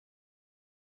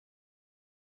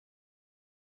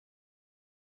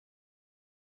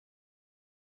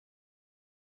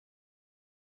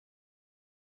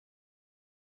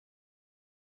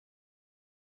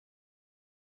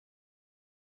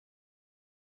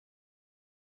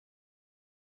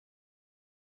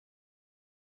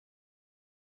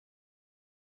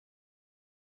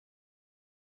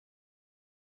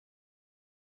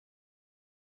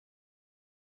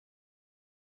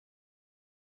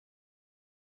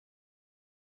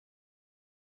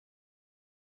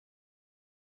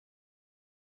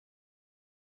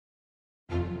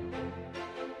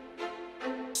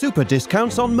super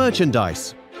discounts on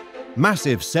merchandise,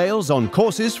 massive sales on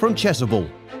courses from Chessable,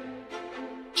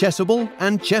 Chessable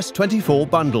and Chess24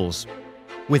 bundles,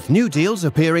 with new deals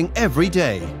appearing every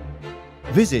day.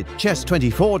 Visit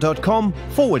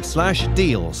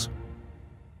chess24.com/deals.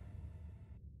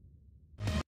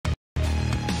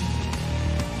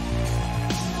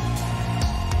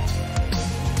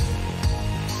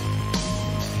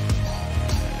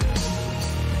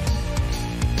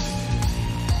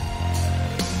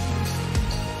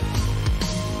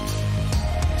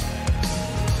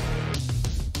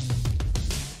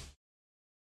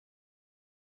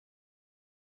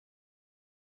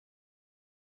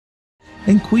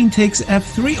 And queen takes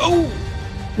f3. Oh!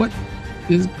 What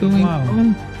is going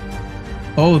on?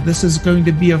 Oh, this is going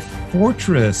to be a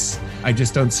fortress. I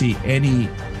just don't see any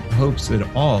hopes at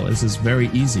all. This is very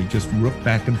easy. Just rook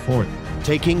back and forth.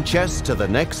 Taking chess to the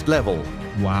next level.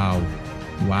 Wow.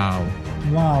 Wow.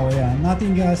 Wow, yeah.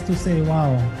 Nothing else to say.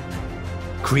 Wow.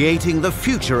 Creating the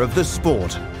future of the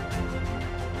sport.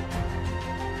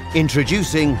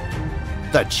 Introducing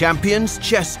the Champions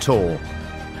Chess Tour.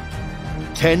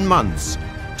 10 months,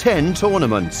 10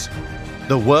 tournaments.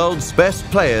 The world's best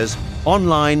players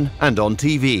online and on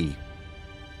TV.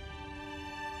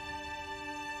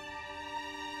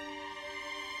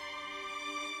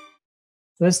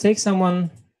 Let's take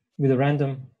someone with a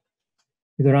random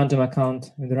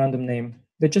account, with a random name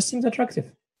that just seems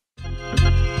attractive.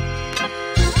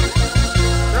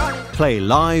 Play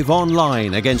live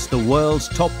online against the world's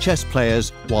top chess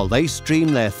players while they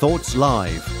stream their thoughts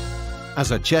live.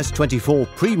 As a Chess24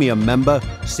 Premium member,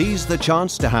 seize the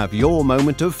chance to have your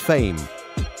moment of fame.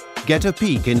 Get a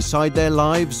peek inside their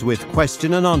lives with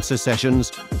question and answer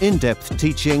sessions, in-depth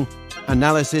teaching,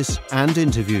 analysis and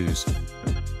interviews.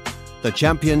 The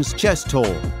Champions Chess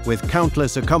Tour, with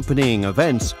countless accompanying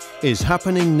events, is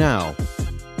happening now.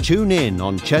 Tune in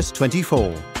on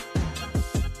Chess24.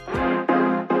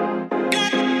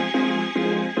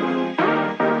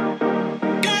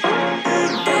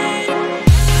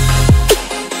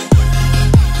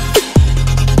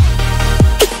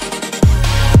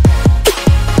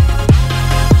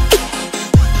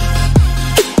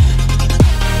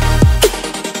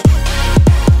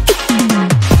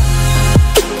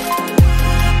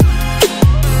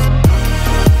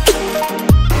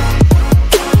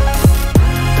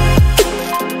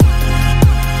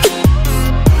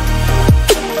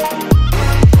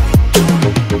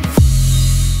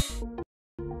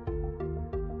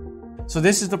 So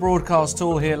this is the broadcast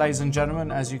tool here, ladies and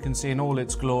gentlemen, as you can see in all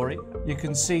its glory. You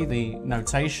can see the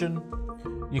notation.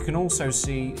 You can also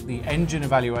see the engine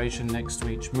evaluation next to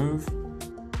each move,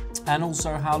 and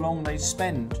also how long they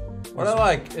spend. What I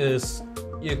like is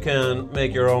you can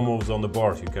make your own moves on the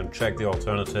board. You can check the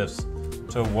alternatives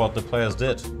to what the players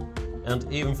did. And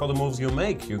even for the moves you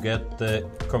make, you get the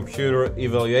computer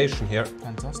evaluation here.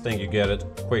 Fantastic. I think you get it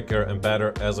quicker and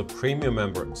better as a premium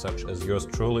member, such as yours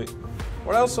truly.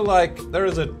 What I also like, there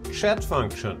is a chat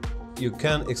function. You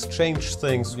can exchange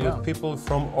things with people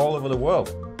from all over the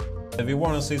world. If you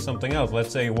want to see something else, let's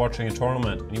say you're watching a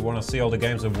tournament and you want to see all the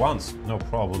games at once, no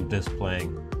problem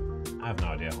displaying. I have no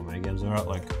idea how many games there are,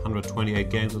 like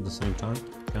 128 games at the same time.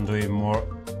 You can do even more.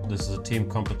 This is a team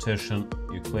competition.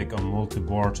 You click on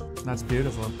multi-board. That's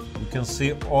beautiful. You can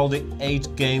see all the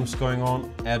 8 games going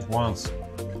on at once.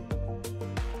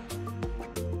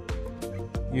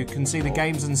 You can see the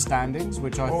games and standings,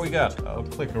 which I... What we got? I'll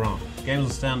click around. Games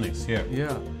and standings here.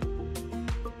 Yeah.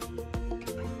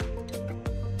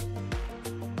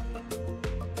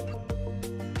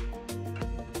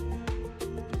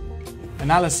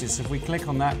 Analysis, if we click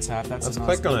on that tab, that's Let's a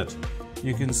nice click on it.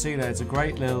 You can see that it's a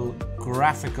great little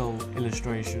graphical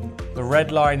illustration. The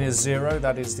red line is 0,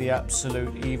 that is the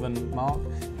absolute even mark.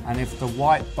 And if the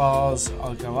white bars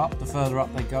go up, the further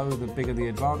up they go, the bigger the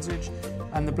advantage.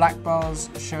 And the black bars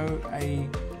show a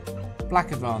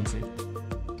black advantage.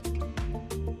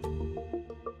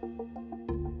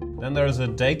 Then there is a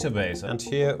database, and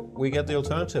here we get the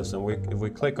alternatives. And if we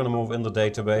click on a move in the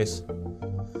database,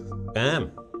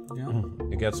 bam,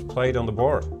 it gets played on the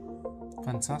board.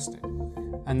 Fantastic.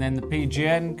 And then the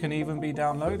PGN can even be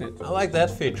downloaded. I like that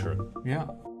feature. Yeah.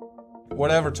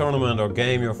 Whatever tournament or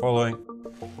game you're following,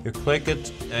 you click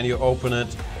it and you open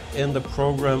it in the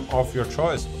program of your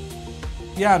choice.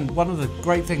 Yeah, and one of the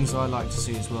great things I like to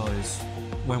see as well is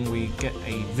when we get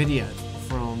a video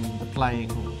from the playing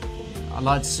hall. I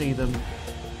like to see them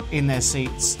in their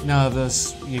seats,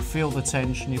 nervous, you feel the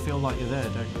tension, you feel like you're there,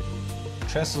 don't you?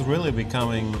 Chess is really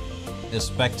becoming a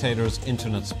spectator's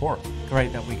internet sport.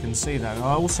 Great that we can see that.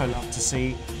 I also love to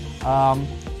see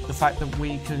the fact that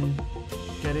we can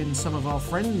get in some of our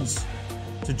friends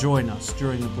to join us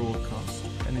during the broadcast.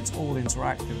 And it's all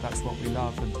interactive, that's what we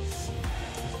love. And a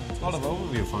lot of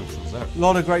overview functions there. a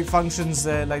lot of great functions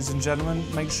there, ladies and gentlemen.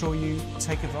 Make sure you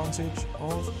take advantage of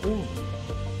all of them.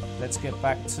 Let's get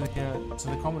back to the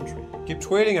commentary. Keep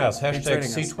tweeting us, hashtag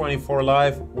C24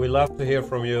 Live. We love to hear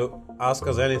from you. Ask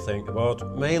us anything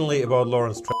mainly about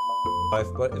Lawrence life,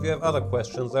 but if you have other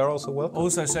questions, they're also welcome.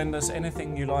 Also send us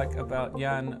anything you like about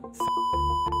Jan.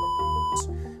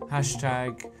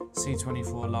 Hashtag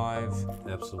C24 Live.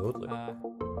 Absolutely.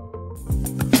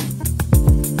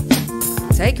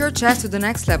 Take your chess to the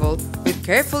next level with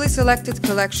carefully selected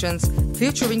collections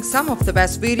featuring some of the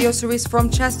best video series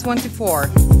from Chess24.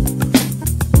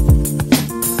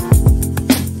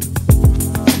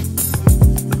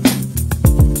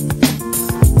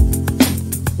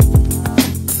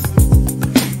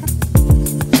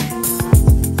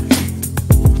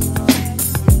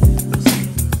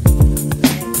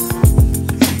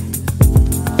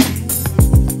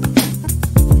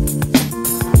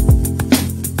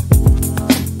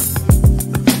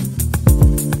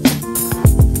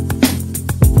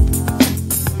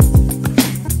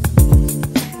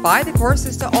 Buy the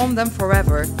courses to own them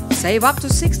forever, save up to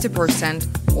 60%,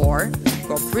 or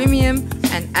go premium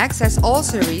and access all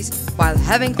series while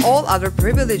having all other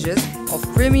privileges of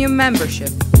premium membership.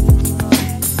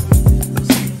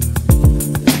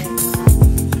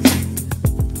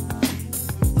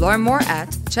 Learn more at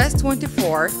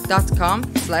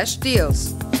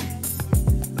chess24.com/deals.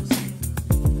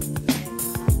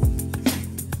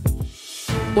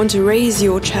 Want to raise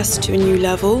your chess to a new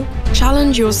level?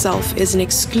 Challenge Yourself is an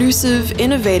exclusive,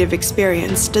 innovative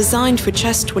experience designed for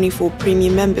Chess24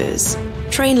 Premium members.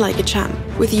 Train like a champ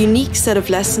with a unique set of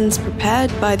lessons prepared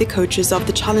by the coaches of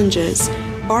the challengers.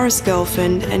 Boris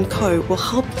Gelfand and co will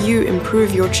help you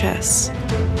improve your chess.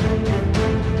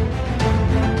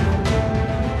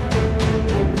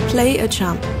 Play a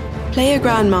champ. Play a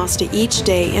grandmaster each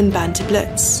day in Banter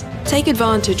Blitz. Take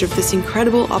advantage of this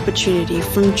incredible opportunity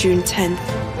from June 10th.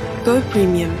 Go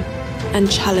premium and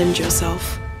challenge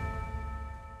yourself.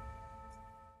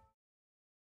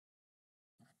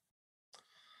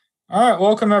 All right,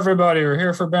 welcome everybody. We're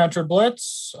here for Banter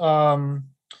Blitz.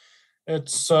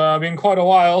 It's been quite a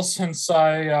while since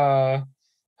I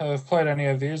have played any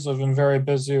of these. I've been very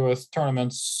busy with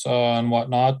tournaments and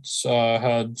whatnot.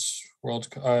 Had World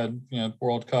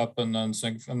Cup and then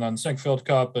Sinkfield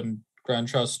Cup and Grand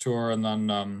Chess Tour, and then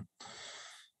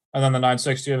the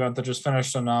 960 event that just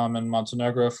finished, and now I'm in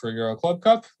Montenegro for Euro Club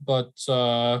Cup. But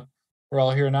we're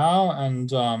all here now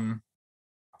and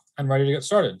ready to get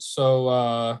started.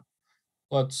 So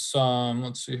let's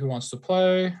see who wants to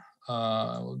play.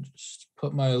 We'll just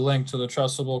put my link to the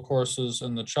Chessable courses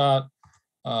in the chat,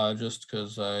 just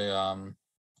because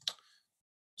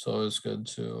it's always good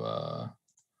to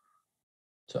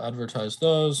advertise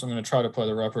those. I'm going to try to play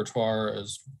the repertoire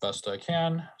as best I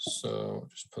can. So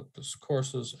just put this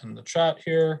courses in the chat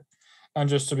here. And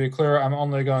just to be clear, I'm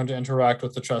only going to interact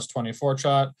with the Chess24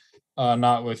 chat,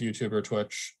 not with YouTube or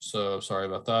Twitch. So sorry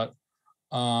about that.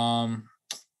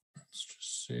 Let's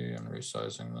just see, I'm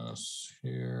resizing this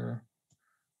here.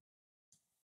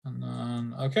 And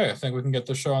then, okay, I think we can get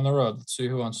the show on the road. Let's see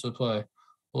who wants to play.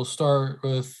 We'll start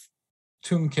with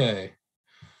Tumke.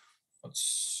 Let's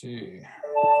see.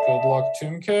 Good luck,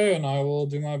 Tumke, and I will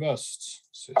do my best.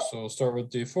 So we'll start with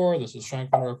D4. This is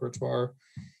Shankland repertoire.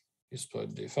 He's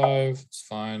played D5. It's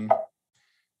fine.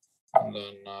 And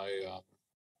then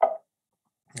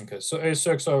okay, so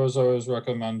A6, I was always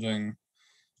recommending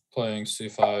playing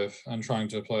C5 and trying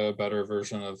to play a better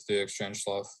version of the exchange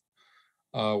Slav,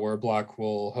 where Black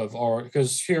will have already,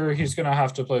 because here he's going to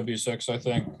have to play B6, I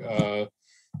think,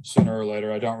 sooner or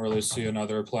later. I don't really see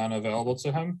another plan available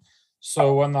to him.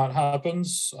 So when that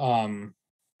happens, I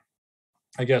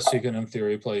guess he can, in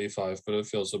theory, play E5, but it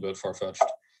feels a bit far-fetched.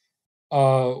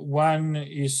 When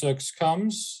E6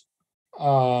 comes,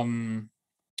 or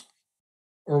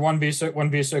when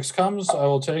B6 comes, I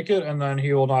will take it, and then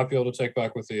he will not be able to take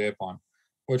back with the A pawn,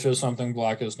 which is something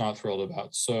Black is not thrilled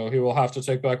about. So he will have to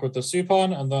take back with the C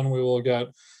pawn, and then we will get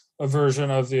a version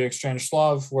of the exchange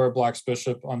Slav where Black's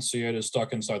bishop on C8 is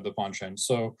stuck inside the pawn chain.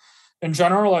 So in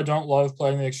general, I don't love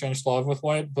playing the exchange Slav with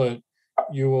White, but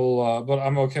you will. But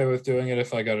I'm okay with doing it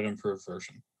if I get an improved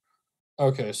version.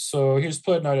 Okay, so he's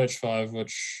played knight h5,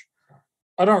 which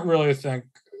I don't really think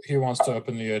he wants to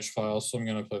open the H file, so I'm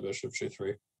going to play bishop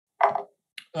g3.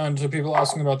 And to people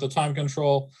asking about the time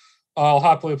control, I'll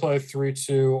happily play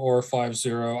 3-2 or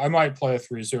 5-0. I might play a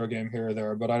 3-0 game here or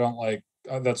there, but I don't like.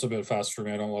 That's a bit fast for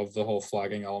me. I don't love the whole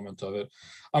flagging element of it.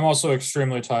 I'm also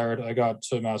extremely tired. I got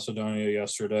to Macedonia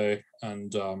yesterday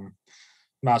and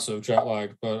massive jet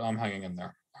lag, but I'm hanging in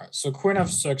there. right, so queen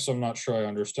f6, I'm not sure I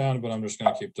understand, but I'm just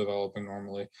going to keep developing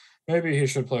normally. Maybe he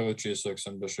should play with g6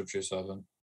 and bishop g7.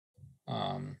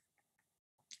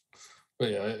 But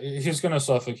yeah, he's going to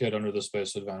suffocate under the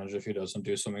space advantage if he doesn't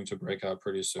do something to break out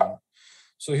pretty soon.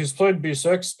 So he's played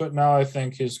b6, but now I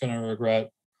think he's going to regret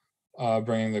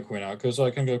bringing the queen out, because I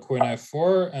can go queen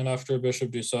a4, and after bishop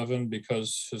d7,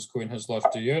 because his queen has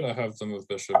left d8, I have the move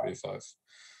bishop b5,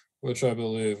 which I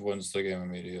believe wins the game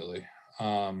immediately.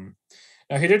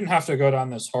 Now, he didn't have to go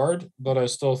down this hard, but I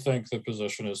still think the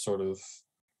position is sort of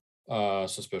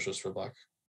suspicious for black.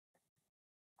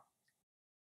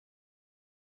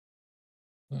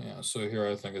 Yeah, so here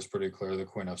I think it's pretty clear the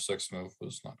queen f6 move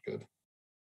was not good.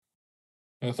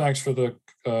 Yeah, thanks for the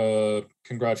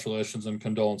congratulations and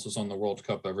condolences on the World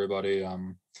Cup, everybody.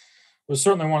 It was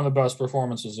certainly one of the best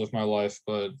performances of my life,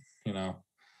 but, you know,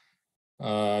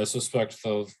 I suspect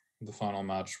the final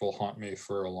match will haunt me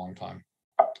for a long time.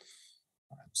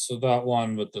 So that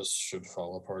one, but this should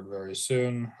fall apart very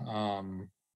soon.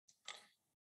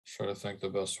 Try to think the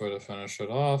best way to finish it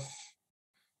off.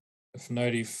 If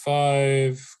knight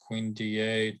e5, queen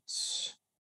d8,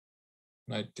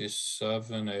 knight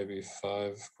d7, a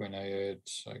b5, queen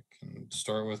a8. I can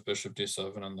start with bishop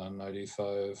d7 and then knight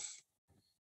e5.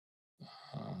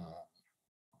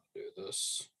 Do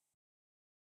this.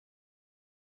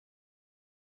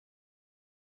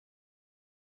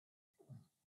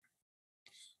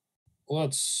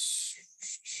 Let's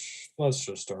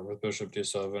just start with bishop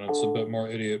d7. It's a bit more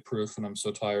idiot proof, and I'm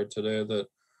so tired today that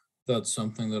that's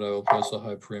something that I will place a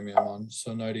high premium on.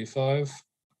 So knight e5.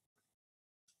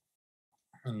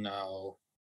 And now,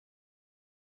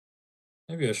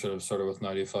 maybe I should have started with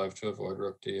knight e5 to avoid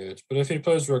rook d8. But if he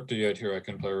plays rook d8 here, I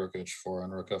can play rook h4,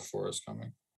 and rook f4 is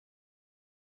coming.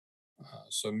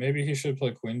 So maybe he should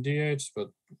play queen d8, but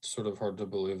it's sort of hard to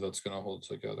believe that's going to hold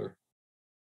together.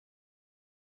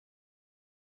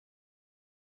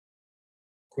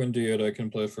 Queen d8, I can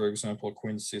play, for example,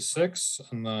 queen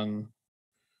c6, and then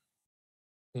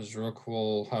his rook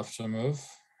will have to move,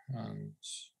 and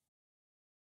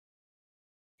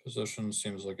position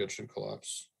seems like it should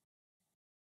collapse.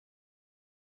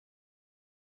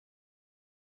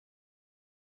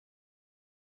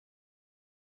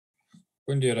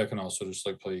 Queen d8, I can also just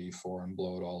like play e4 and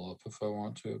blow it all up if I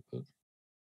want to, but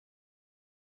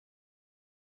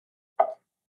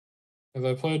have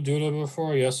I played Duda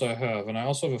before? Yes, I have, and I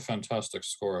also have a fantastic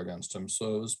score against him,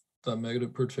 so that made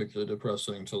it particularly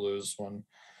depressing to lose when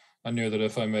I knew that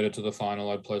if I made it to the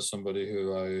final, I'd play somebody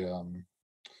who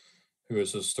who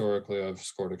is historically I've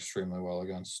scored extremely well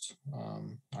against. All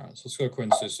right, so let's go queen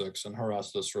c6 and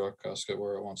harass this rook, ask it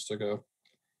where it wants to go.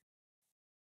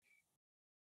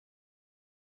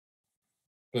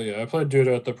 But yeah, I played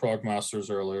Duda at the Prague Masters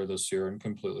earlier this year and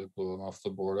completely blew him off the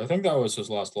board. I think that was his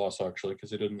last loss, actually,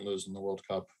 because he didn't lose in the World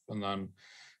Cup. And then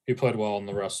he played well in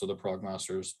the rest of the Prague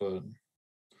Masters, but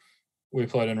we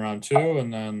played in round 2,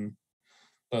 and then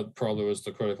that probably was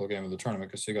the critical game of the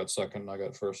tournament because he got second and I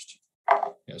got first.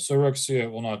 Yeah, so rook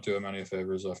c8 will not do him any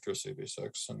favors after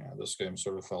cb6, and yeah, this game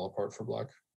sort of fell apart for black.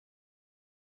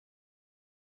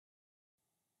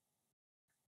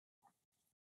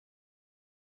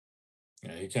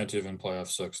 Yeah, he can't even play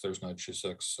f6. There's knight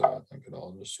g6, so I think it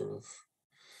all just sort of...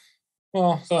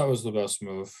 Well, that was the best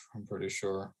move, I'm pretty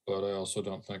sure, but I also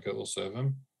don't think it will save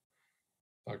him.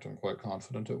 In fact, I'm quite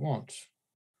confident it won't.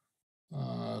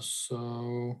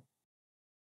 So...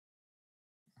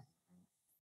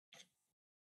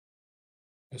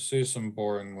 I see some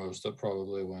boring moves that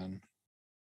probably win.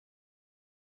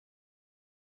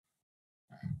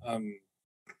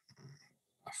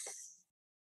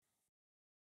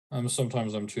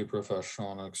 Sometimes I'm too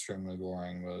professional and extremely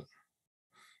boring, but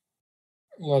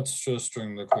let's just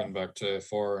string the queen back to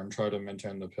a4 and try to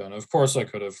maintain the pin. Of course, I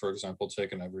could have, for example,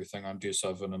 taken everything on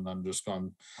d7 and then just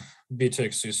gone b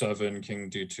takes c7, king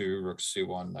d2, rook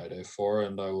c1, knight a4,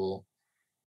 and I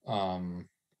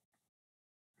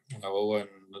will win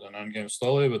an endgame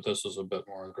slowly, but this is a bit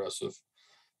more aggressive.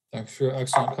 Thanks for your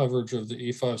excellent coverage of the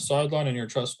e5 sideline and your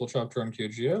chessable chapter on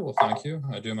QGA. Well, thank you.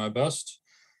 I do my best.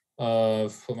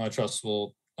 I've put my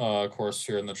chessable course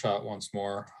here in the chat once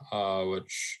more,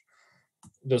 which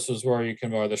this is where you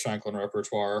can buy the Shankland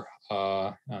repertoire,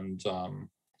 and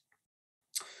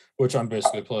which I'm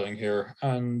basically playing here.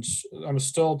 And I'm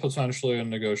still potentially in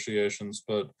negotiations,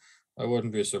 but I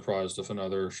wouldn't be surprised if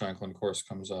another Shankland course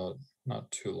comes out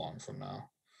not too long from now.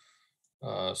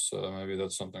 So maybe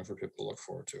that's something for people to look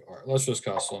forward to. All right, let's just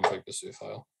castle and take the c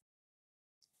file.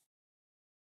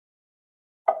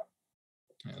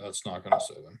 Yeah, that's not going to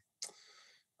save him.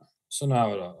 So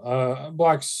now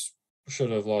blacks should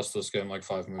have lost this game like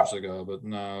 5 moves ago, but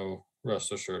now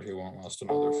rest assured he won't last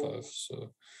another 5.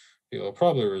 So he'll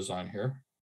probably resign here.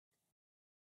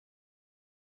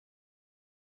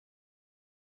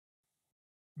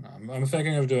 I'm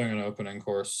thinking of doing an opening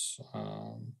course.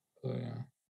 But yeah.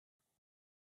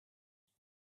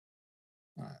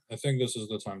 I think this is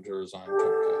the time to resign,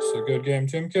 Timke. So good game,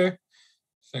 Timke. I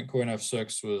think queen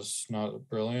f6 was not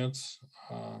brilliant.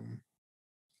 All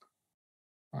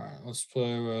right, let's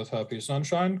play with Happy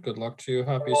Sunshine. Good luck to you,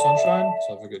 Happy Sunshine. Let's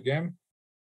have a good game.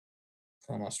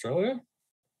 From Australia.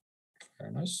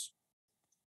 Very nice.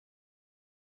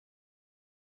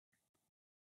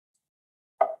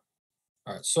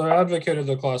 All right, so I advocated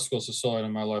the classical Sicilian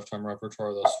in my lifetime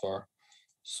repertoire thus far.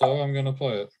 So I'm going to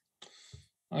play it.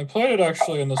 I played it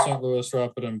actually in the St. Louis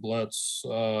Rapid and Blitz.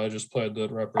 I just played the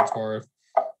repertoire.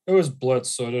 It was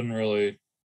Blitz, so it didn't really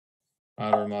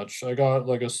matter much. I got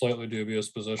like a slightly dubious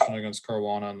position against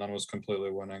Caruana and then was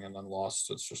completely winning and then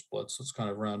lost. It's just Blitz. It's kind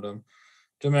of random.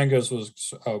 Dominguez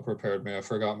was out-prepared me. I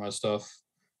forgot my stuff.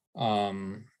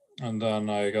 And then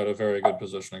I got a very good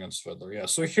position against Fiddler. Yeah,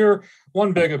 so here,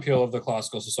 one big appeal of the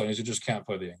classical society is you just can't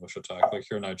play the English attack. Like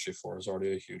here, knight g4 is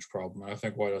already a huge problem. And I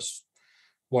think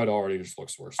White already just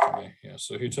looks worse to me. Yeah,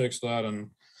 so he takes that, and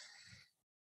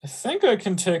I think I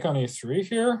can take on e3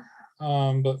 here,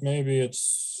 but maybe it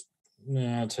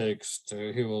takes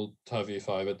two. He will have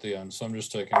e5 at the end, so I'm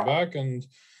just taking back, and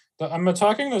I'm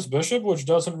attacking this bishop, which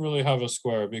doesn't really have a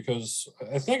square, because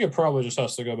I think it probably just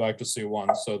has to go back to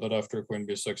c1, so that after queen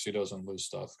b6 he doesn't lose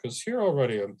stuff, because here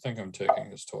already I think I'm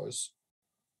taking his toys.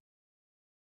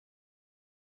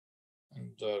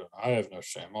 And I have no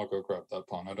shame. I'll go grab that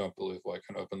pawn. I don't believe White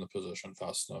can open the position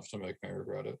fast enough to make me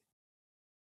regret it.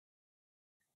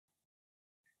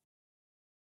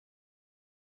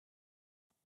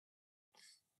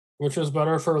 Which is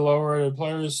better for lower-rated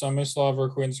players, Semislav or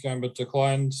Queen's Gambit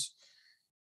declined?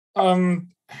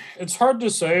 It's hard to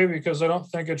say because I don't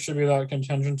think it should be that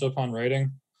contingent upon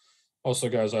rating. Also,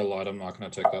 guys, I lied. I'm not going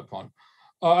to take that pawn.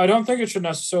 I don't think it should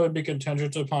necessarily be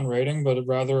contingent upon rating, but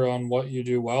rather on what you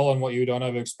do well and what you don't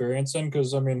have experience in.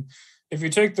 Because, I mean, if you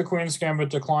take the Queen's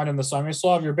Gambit decline in the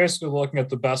Semislav, you're basically looking at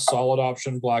the best solid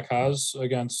option Black has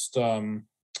against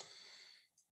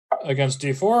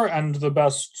d4 and the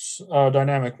best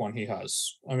dynamic one he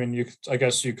has. I mean, I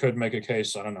guess you could make a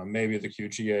case, I don't know, maybe the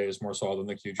QGA is more solid than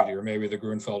the QGD, or maybe the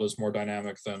Grunfeld is more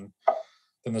dynamic than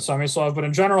the Semislav. But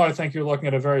in general, I think you're looking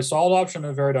at a very solid option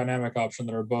and a very dynamic option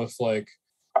that are both like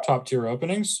top tier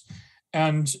openings.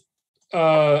 And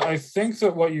I think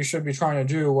that what you should be trying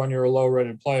to do when you're a low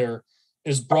rated player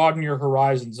is broaden your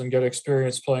horizons and get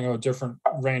experience playing a different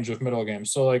range of middle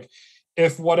games. So like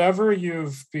if whatever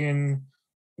you've been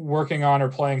working on or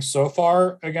playing so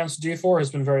far against d4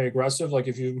 has been very aggressive, like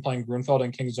if you've been playing Grunfeld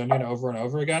and King's Indian over and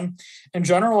over again, in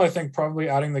general, I think probably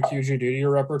adding the QGD to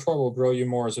your repertoire will grow you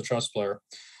more as a chess player.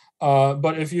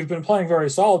 But if you've been playing very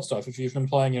solid stuff, if you've been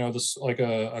playing, this like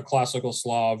a classical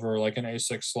Slav or like an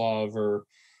A6 Slav or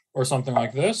something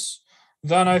like this,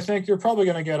 then I think you're probably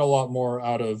going to get a lot more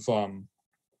out of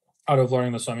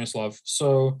learning the Semislav.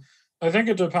 So I think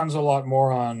it depends a lot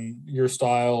more on your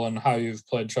style and how you've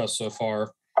played chess so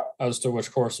far as to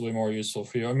which course will be more useful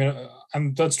for you. I mean,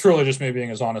 and that's truly just me being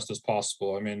as honest as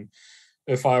possible. I mean,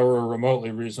 if I were a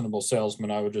remotely reasonable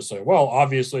salesman, I would just say, well,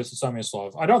 obviously it's a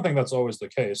Semislav. I don't think that's always the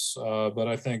case, but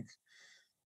I think,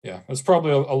 yeah, it's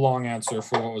probably a long answer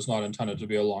for what was not intended to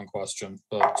be a long question,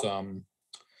 but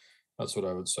that's what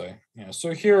I would say. Yeah,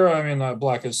 so here, I mean,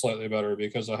 Black is slightly better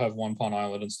because I have one pawn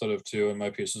island instead of two, and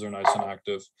my pieces are nice and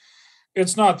active.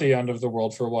 It's not the end of the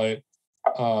world for White,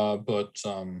 but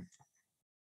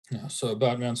yeah. So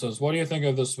Batman says, what do you think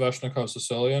of the Sveshnikov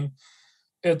Sicilian?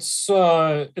 It's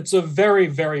a very,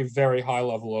 very, very high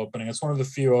level opening. It's one of the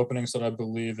few openings that I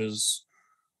believe is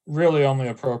really only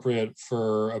appropriate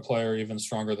for a player even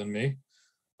stronger than me,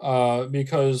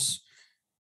 because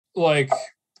like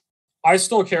I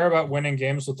still care about winning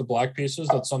games with the black pieces.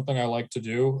 That's something I like to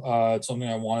do. It's something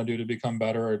I want to do to become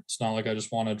better. It's not like I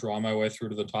just want to draw my way through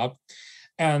to the top.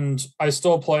 And I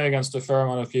still play against a fair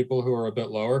amount of people who are a bit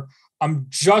lower. I'm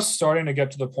just starting to get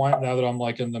to the point now that I'm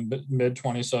like in the mid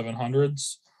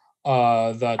 2700s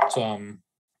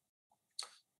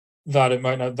that it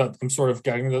might not, that I'm sort of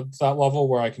getting to that level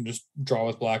where I can just draw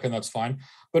with black and that's fine.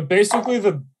 But basically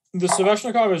the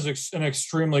Sveshnikov is an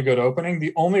extremely good opening.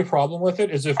 The only problem with it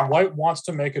is if White wants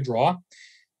to make a draw,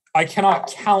 I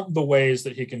cannot count the ways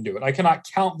that he can do it. I cannot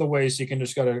count the ways he can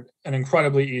just get an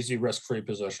incredibly easy risk-free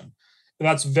position.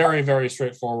 That's very, very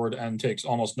straightforward and takes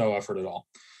almost no effort at all.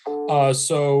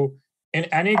 So in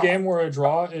any game where a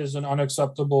draw is an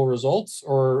unacceptable result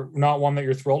or not one that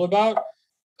you're thrilled about,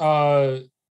 the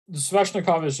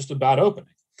Sveshnikov is just a bad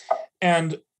opening.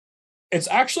 And it's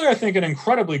actually, I think, an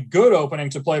incredibly good opening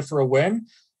to play for a win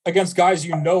against guys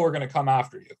you know are going to come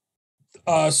after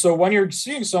you. So when you're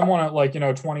seeing someone at like,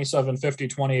 2750,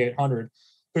 2800,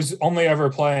 who's only ever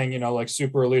playing, like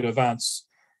super elite events,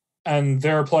 and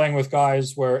they're playing with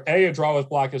guys where a draw with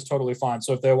black is totally fine.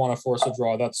 So if they want to force a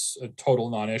draw, that's a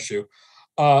total non-issue.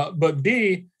 But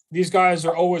B, these guys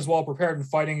are always well prepared and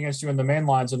fighting against you in the main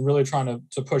lines and really trying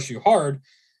to push you hard.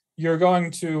 You're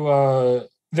going to,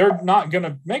 they're not going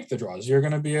to make the draws. You're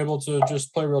going to be able to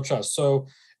just play real chess. So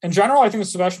in general, I think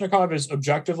Sveshnikov is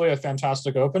objectively a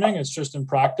fantastic opening. It's just in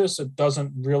practice, it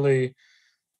doesn't really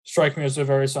strike me as a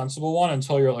very sensible one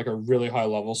until you're at like a really high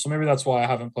level. So maybe that's why I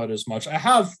haven't played as much. I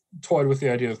have toyed with the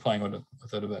idea of playing with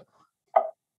it a bit.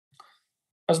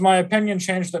 Has my opinion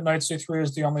changed that knight c3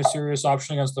 is the only serious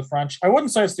option against the French? I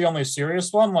wouldn't say it's the only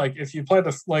serious one. Like if you play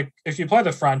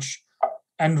the French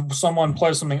and someone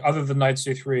plays something other than knight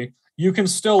c3, you can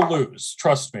still lose.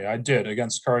 Trust me, I did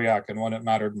against Karyakin when it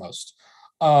mattered most.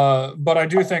 But I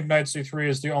do think knight c3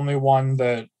 is the only one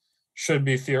that should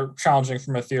be challenging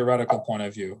from a theoretical point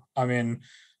of view. I mean,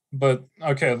 but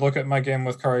okay, look at my game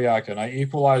with Karyakin. I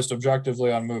equalized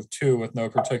objectively on move 2 with no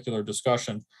particular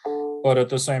discussion. But at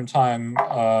the same time,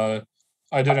 I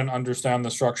didn't understand the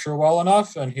structure well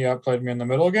enough, and he outplayed me in the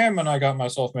middle game, and I got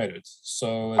myself mated.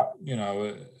 So, you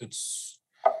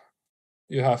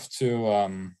have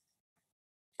to,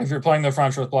 if you're playing the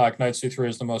French with black, knight c3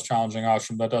 is the most challenging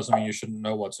option. That doesn't mean you shouldn't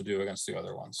know what to do against the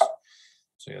other ones.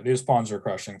 So yeah, these pawns are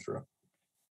crashing through.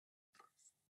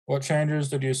 What changes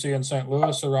did you see in St.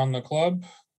 Louis around the club?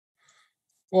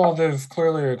 Well, they've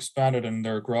clearly expanded and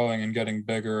they're growing and getting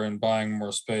bigger and buying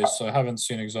more space. So I haven't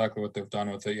seen exactly what they've done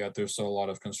with it yet. There's still a lot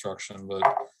of construction, but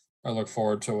I look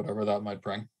forward to whatever that might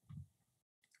bring.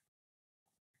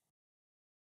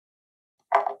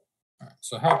 All right,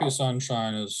 so Happy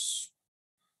Sunshine is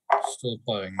still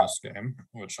playing this game,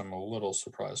 which I'm a little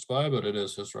surprised by, but it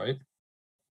is his right.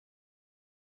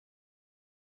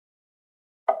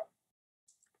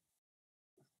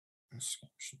 This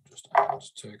game should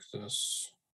just take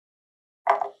this.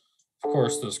 Of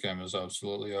course, this game is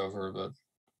absolutely over, but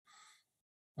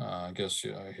I guess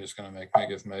he's going to make me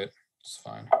give mate. It's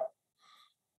fine.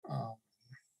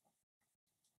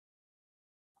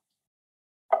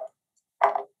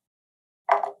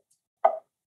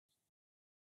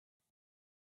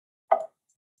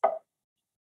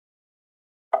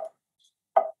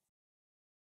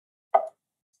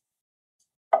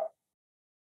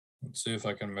 Let's see if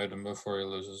I can mate him before he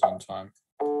loses on time.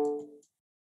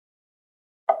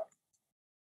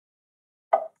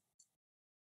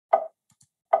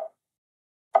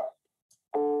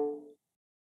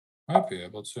 Might be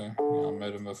able to. Yeah,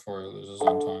 mate him before he loses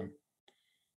on time.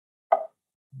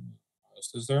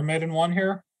 Is there a mate in 1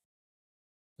 here?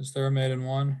 Is there a mate in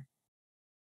 1?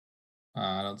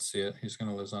 I don't see it. He's going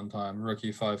to lose on time. Rook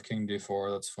e5, king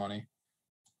d4. That's funny.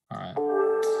 All right.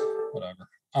 Whatever.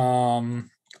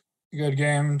 Good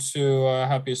game to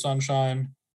Happy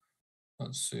Sunshine.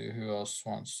 Let's see who else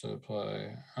wants to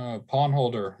play. Pawn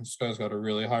Holder. This guy's got a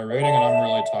really high rating and I'm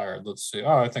really tired. Let's see.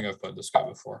 Oh, I think I've played this guy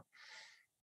before.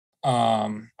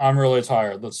 I'm really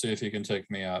tired. Let's see if he can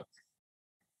take me out.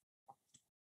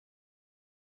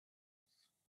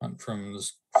 Went from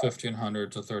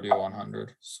 1500 to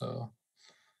 3100, so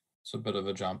it's a bit of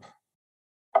a jump.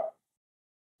 All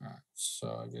right,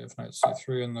 so I gave knight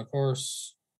c3 in the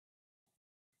course.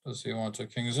 Does he want a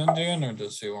King's Indian or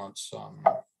does he want some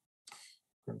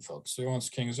Grinfeld? So he wants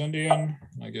King's Indian.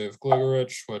 I gave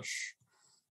Gligorich, which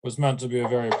was meant to be a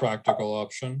very practical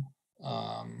option.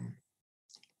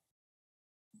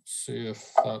 See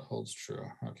if that holds true.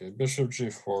 Okay, bishop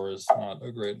g4 is not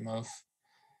a great move.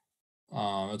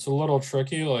 It's a little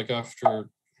tricky, like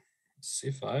after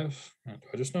c5. Do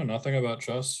I just know nothing about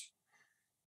chess?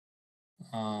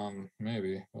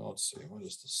 Maybe. Well, let's see. What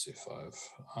is the c5?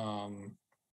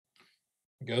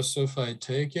 I guess if I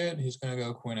take it, he's going to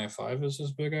go queen a5 is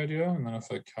his big idea. And then if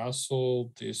I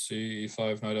castle, dc,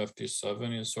 e5, knight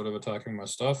fd7, he's sort of attacking my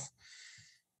stuff.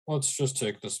 Let's just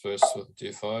take the space with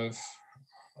d5.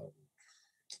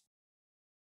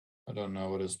 I don't know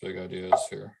what his big idea is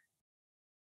here.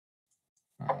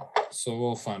 All right, so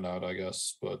we'll find out, I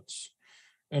guess. But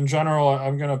in general,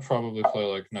 I'm going to probably play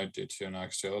like knight d2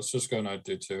 next. Yeah, let's just go knight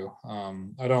d2.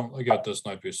 I don't get this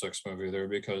knight b6 move either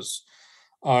because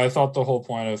I thought the whole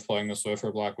point of playing this way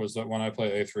for black was that when I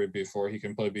play a3, b4, he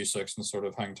can play b6 and sort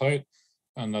of hang tight.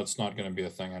 And that's not going to be a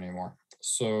thing anymore.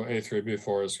 So a3,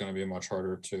 b4 is going to be much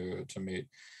harder to meet.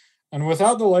 And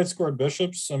without the light scored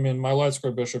bishops, I mean, my light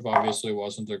scored bishop obviously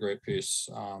wasn't a great piece.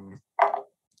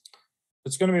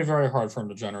 It's going to be very hard for him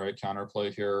to generate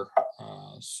counterplay here.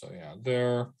 So yeah,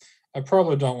 there. I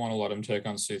probably don't want to let him take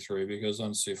on c3 because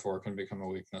then c4 can become a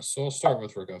weakness. So I'll start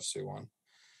with rook fc1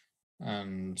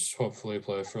 and hopefully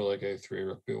play for like a3,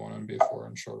 rook b1, and b4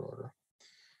 in short order.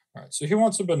 All right, so he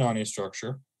wants a Benoni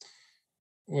structure,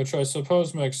 which I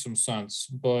suppose makes some sense,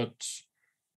 but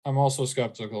I'm also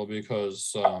skeptical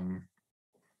because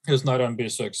his knight on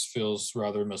b6 feels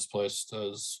rather misplaced,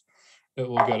 as it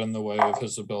will get in the way of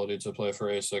his ability to play for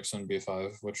a6 and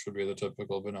b5, which would be the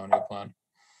typical Benoni plan.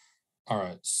 All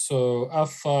right, so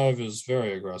f5 is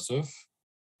very aggressive.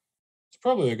 It's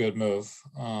probably a good move.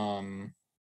 I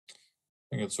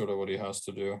think it's sort of what he has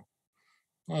to do.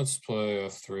 Let's play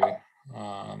f3.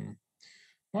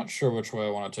 Not sure which way I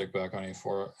want to take back on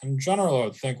e4. In general, I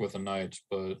would think with a knight,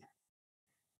 but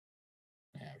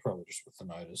yeah, probably just with the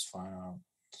knight is fine. I don't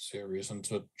see a reason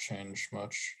to change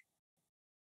much.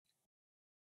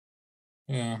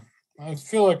 Yeah, I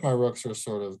feel like my rooks are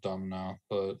sort of dumb now,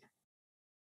 but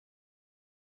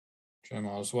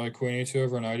J-Moz, white queen e2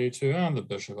 over knight e2, and the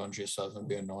bishop on g7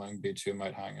 be annoying. b2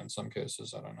 might hang in some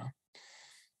cases, I don't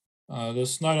know.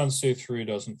 This knight on c3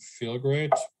 doesn't feel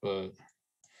great, but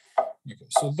okay.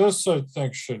 So this I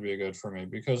think should be good for me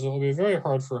because it will be very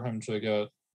hard for him to get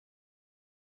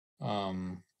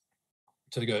g5,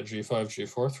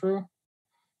 g4 through.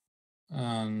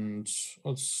 And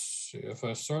let's see, if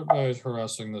I start by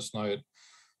harassing this knight,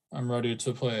 I'm ready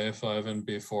to play a5 and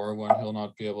b4 when he'll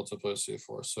not be able to play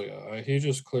c4. So yeah, he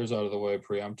just clears out of the way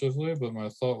preemptively, but my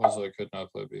thought was I could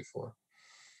not play b4.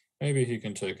 Maybe he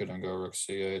can take it and go rook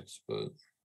c8, but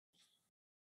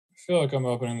I feel like I'm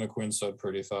opening the queen side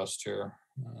pretty fast here,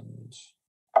 and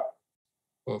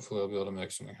hopefully I'll be able to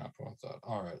make something happen with that.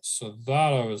 All right, so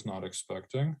that I was not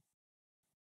expecting.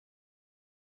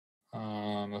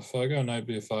 If I go knight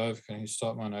b5, can he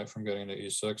stop my knight from getting to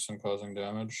e6 and causing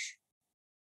damage?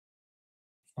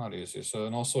 It's not easy. So,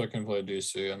 and also I can play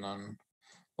dc, and then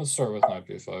let's start with knight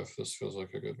b5. This feels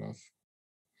like a good move.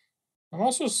 I'm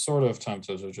also sort of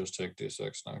tempted to just take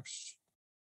d6 next.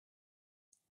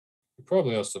 He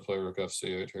probably has to play rook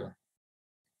fc8 here.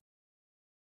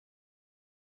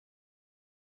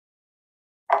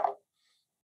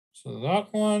 So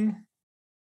that one,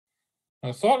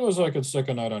 I thought was I could stick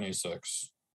a knight on e6.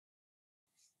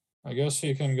 I guess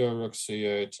he can go rook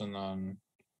c8 and then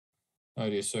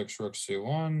knight e6, rook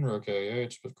c1, rook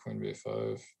a8 with queen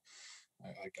b5.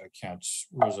 I can't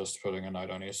resist putting a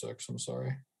knight on e6, I'm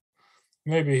sorry.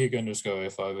 Maybe he can just go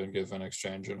a5 and give an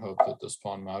exchange and hope that this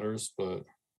pawn matters, but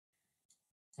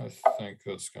I think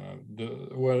that's gonna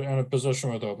do, in a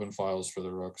position with open files for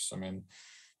the rooks. I mean,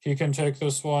 he can take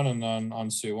this one and then on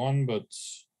c1, but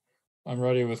I'm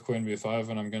ready with queen b5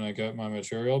 and I'm gonna get my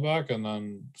material back, and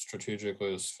then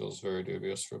strategically this feels very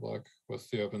dubious for black with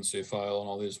the open c file and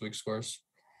all these weak squares.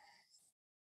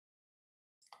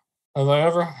 Have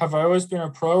I always been a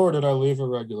pro, or did I leave a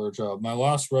regular job? My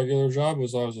last regular job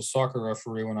was I was a soccer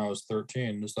referee when I was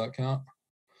 13. Does that count?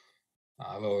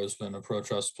 I've always been a pro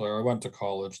chess player. I went to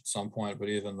college at some point, but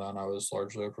even then I was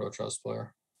largely a pro chess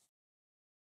player.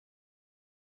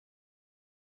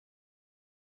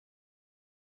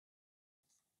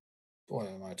 Boy,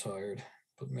 am I tired,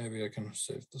 but maybe I can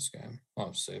save this game.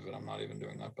 I'll save it. I'm not even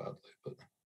doing that badly, but.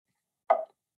 All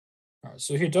right,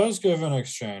 so he does give an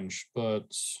exchange,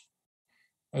 but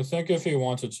I think if he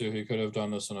wanted to, he could have done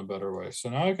this in a better way. So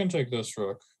now I can take this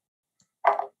rook.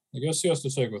 I guess he has to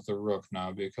take with the rook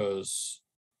now because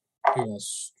he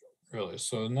wants, really.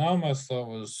 So now my thought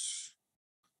was,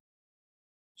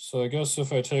 so I guess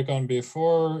if I take on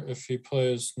b4, if he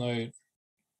plays knight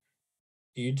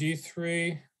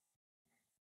ed3,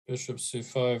 bishop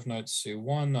c5, knight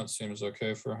c1, that seems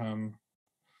okay for him.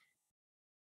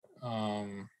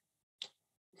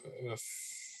 If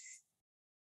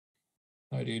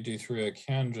knight ed3, I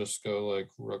can just go like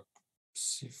rook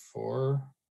c4.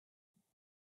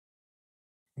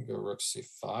 Go rook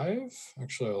c5.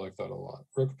 Actually, I like that a lot.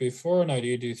 Rook b4, knight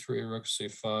ed3, rook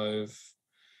c5.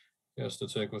 He has to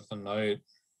take with the knight.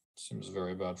 Seems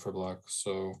very bad for black.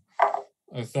 So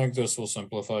I think this will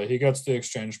simplify. He gets the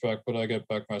exchange back, but I get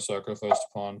back my sacrificed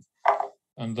pawn.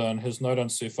 And then his knight on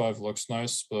c5 looks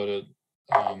nice, but it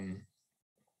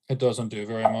doesn't do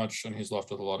very much, and he's left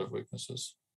with a lot of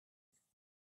weaknesses.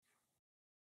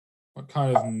 What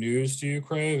kind of news do you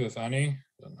crave, if any?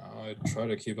 I don't know. I try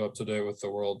to keep up to date with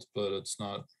the world, but it's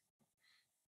not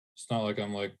like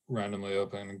I'm like randomly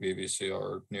opening BBC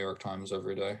or New York Times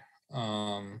every day.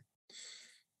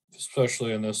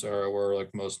 Especially in this era where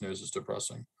like most news is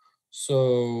depressing.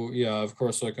 So yeah, of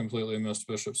course I completely missed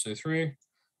bishop c3.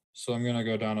 So I'm gonna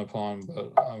go down a pawn,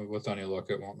 but with any luck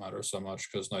it won't matter so much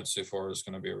because knight c4 is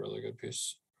gonna be a really good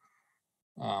piece.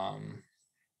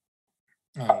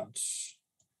 And all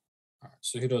right,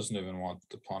 so he doesn't even want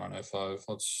the pawn on a5.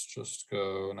 Let's just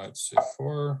go knight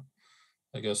c4.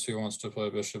 I guess he wants to play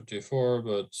bishop d4,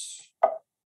 but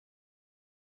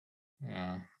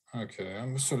yeah, okay.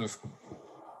 I'm sort of,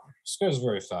 this guy's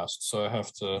very fast, so I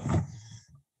have to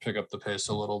pick up the pace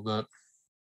a little bit.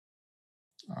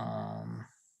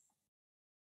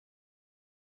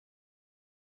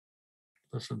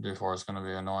 Bishop d4 is going to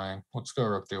be annoying. Let's go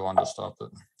rook d1 to stop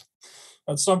it.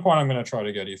 At some point, I'm going to try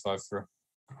to get e5 through.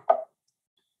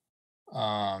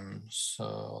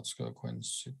 So let's go queen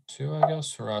c2, I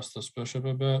guess, harass this bishop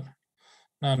a bit.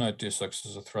 Now knight d6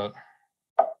 is a threat.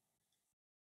 All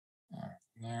right,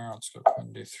 there, let's go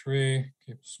queen d3,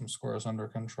 keep some squares under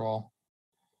control.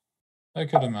 I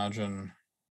could imagine,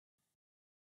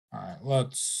 all right,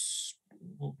 let's,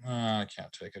 I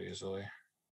can't take it easily.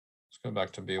 Let's go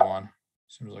back to b1,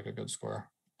 seems like a good square.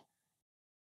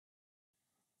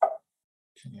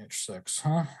 King h6,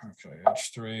 huh? Okay,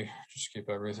 h3, just keep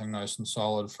everything nice and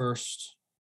solid first.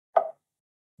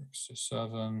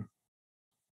 c7.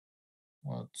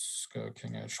 Let's go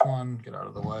king h1, get out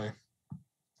of the way.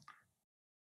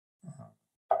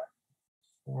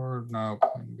 Forward, now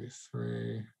queen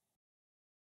b3.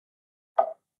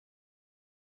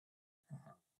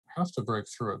 Have to break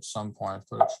through at some point,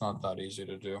 but it's not that easy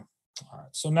to do. All right,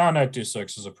 so now knight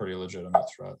d6 is a pretty legitimate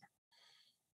threat.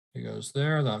 He goes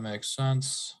there, that makes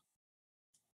sense.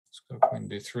 Let's go queen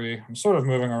d3. I'm sort of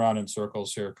moving around in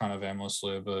circles here kind of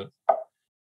aimlessly, but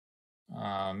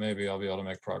maybe I'll be able to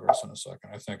make progress in a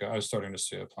second. I think I was starting to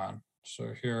see a plan.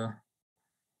 So here,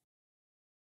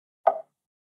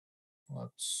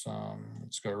 let's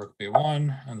go rook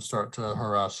b1 and start to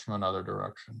harass from another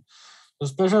direction.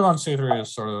 This bishop on c3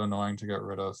 is sort of annoying to get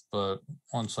rid of, but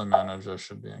once I manage, I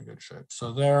should be in good shape.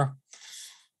 So there,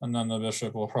 and then the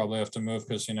bishop will probably have to move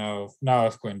because, you know, now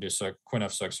if queen d6, queen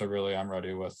f6, I really am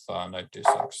ready with knight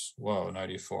d6. Whoa,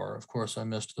 knight e4. Of course, I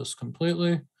missed this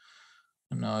completely.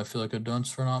 And now I feel like a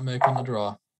dunce for not making the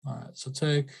draw. All right, so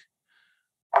take,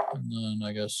 and then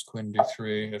I guess queen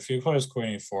d3. If he plays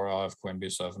queen e4, I'll have queen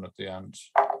b7 at the end.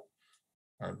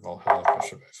 Or, well, he'll have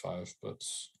bishop a5, but...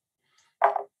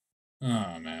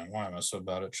 Oh man, why am I so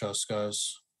bad at chess,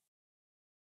 guys?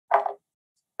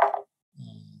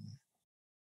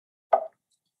 All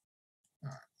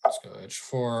right, let's go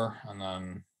h4, and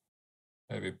then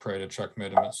maybe pray to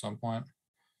checkmate him at some point.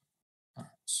 All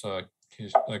right, so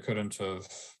I couldn't have.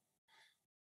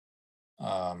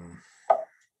 Yeah.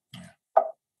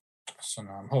 So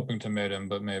now I'm hoping to mate him,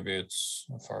 but maybe it's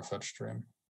a far-fetched dream.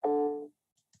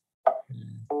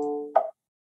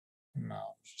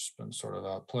 No, it's just been sort of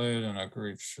outplayed in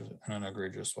an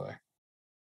egregious way.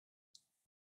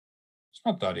 It's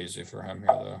not that easy for him here,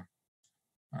 though.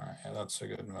 All right, yeah, that's a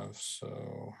good move.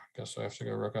 So I guess I have to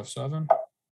go rook f7,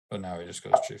 but now he just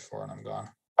goes g4 and I'm gone.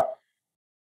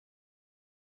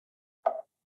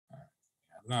 Right.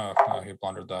 No, he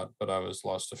blundered that, but I was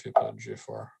lost if he played g4.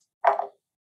 All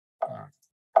right.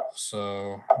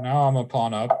 So now I'm a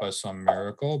pawn up by some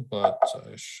miracle, but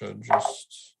I should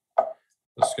just,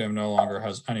 this game no longer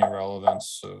has any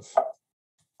relevance of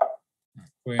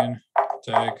queen,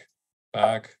 take,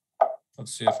 back.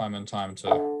 Let's see if I'm in time to.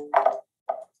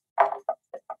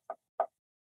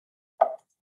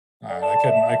 All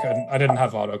right, I didn't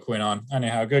have auto queen on.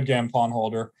 Anyhow, good game, pawn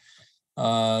holder. It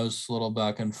was a little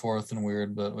back and forth and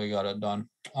weird, but we got it done.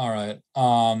 All right.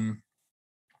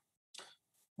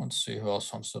 Let's see who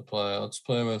else wants to play. Let's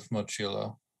play with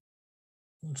Mochilo,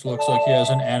 which looks like he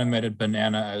has an animated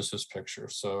banana as his picture.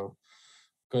 So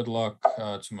good luck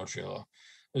to Mochilo.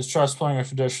 Is chess playing a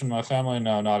tradition in my family?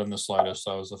 No, not in the slightest.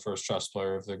 I was the first chess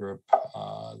player of the group.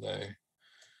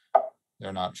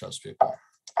 They're not chess people.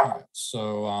 All right,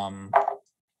 so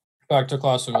back to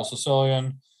classical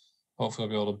Sicilian. Hopefully I'll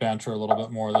be able to banter a little bit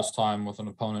more this time with an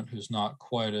opponent who's not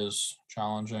quite as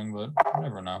challenging, but you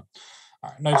never know.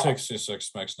 All right, knight takes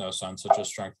c6 makes no sense. It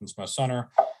just strengthens my center.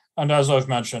 And as I've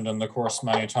mentioned in the course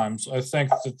many times, I think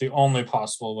that the only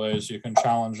possible ways you can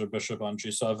challenge a bishop on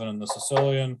g7 in the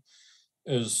Sicilian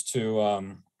is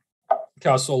to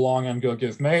castle long and go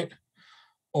give mate,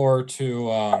 or to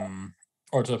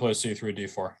play c3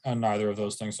 d4, and neither of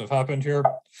those things have happened here,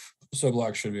 so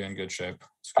black should be in good shape.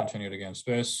 Let's continue to gain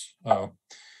space. Oh,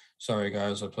 sorry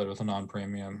guys, I played with a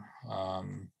non-premium.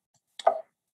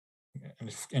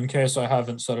 In case I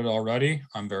haven't said it already,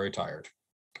 I'm very tired.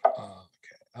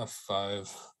 Okay,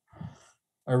 f5.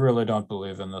 I really don't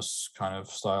believe in this kind of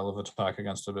style of attack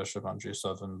against a bishop on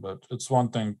g7, but it's one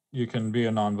thing, you can be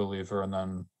a non-believer and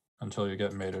then until you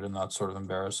get mated, and that's sort of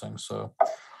embarrassing. So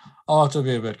I'll have to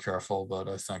be a bit careful, but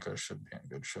I think I should be in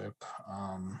good shape.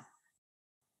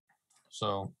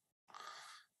 So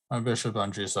My bishop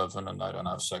on g7 and knight on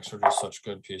f6 are just such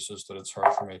good pieces that it's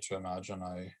hard for me to imagine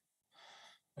I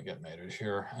get mated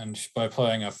here. And by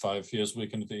playing f5, he has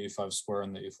weakened the e5 square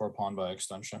and the e4 pawn by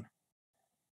extension.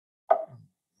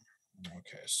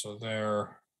 Okay, so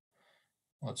there,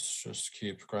 let's just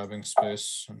keep grabbing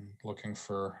space and looking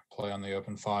for play on the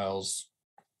open files.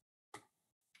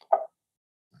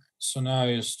 So now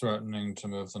he's threatening to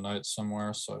move the knight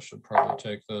somewhere, so I should probably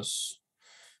take this.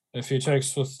 If he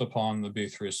takes with the pawn, the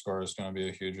b3 score is going to be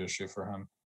a huge issue for him.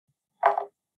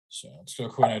 So let's go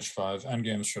queen h5.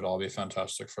 Endgames should all be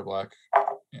fantastic for black.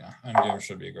 Yeah, endgame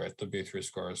should be great. The b3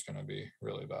 score is going to be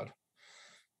really bad.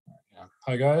 Yeah.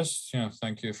 Hi guys. Yeah,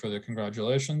 thank you for the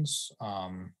congratulations.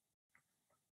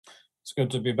 It's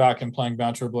good to be back and playing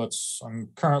Banter Blitz.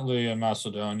 I'm currently in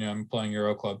Macedonia. I'm playing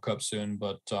Euro Club Cup soon,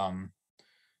 but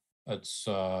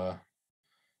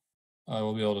I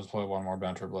will be able to play one more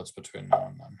Banter Blitz between now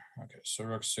and then. Okay, so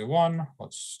rook c1.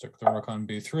 Let's stick the rook on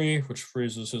b3, which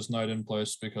freezes his knight in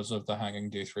place because of the hanging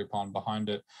d3 pawn behind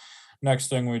it. Next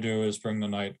thing we do is bring the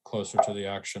knight closer to the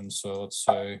action. So let's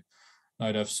say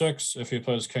knight f6. If he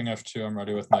plays king f2, I'm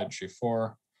ready with knight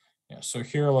g4. Yeah, so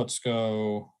here let's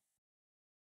go.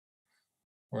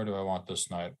 Where do I want this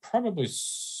knight? Probably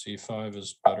c5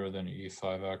 is better than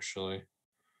e5 actually,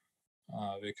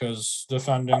 because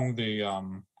defending the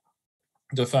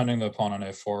pawn on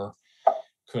a4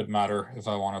 could matter if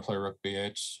I want to play rook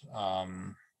b8,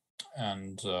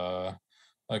 and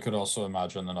I could also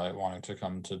imagine the knight wanting to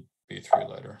come to b3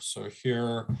 later. So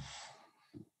here,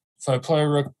 if I play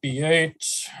rook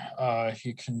b8,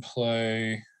 he can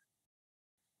play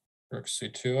rook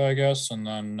c2, I guess, and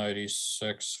then knight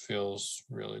e6 feels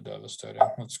really devastating.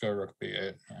 Let's go rook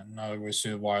b8, and now we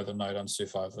see why the knight on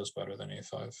c5 is better than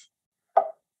e5.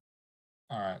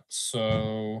 All right,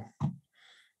 so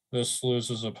this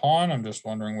loses a pawn. I'm just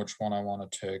wondering which one I want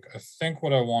to take. I think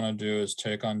what I want to do is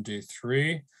take on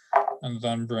d3 and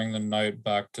then bring the knight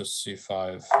back to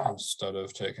c5 instead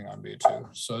of taking on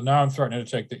b2. So now I'm threatening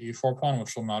to take the e4 pawn,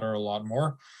 which will matter a lot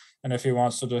more. And if he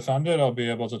wants to defend it, I'll be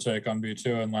able to take on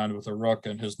b2 and land with a rook,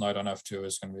 and his knight on f2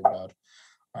 is going to be bad.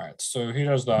 All right, so he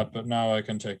does that, but now I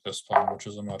can take this pawn, which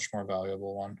is a much more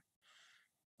valuable one.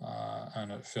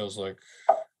 And it feels like,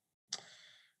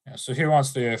 yeah, so he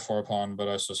wants the a4 pawn, but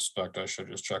I suspect I should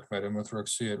just checkmate him with rook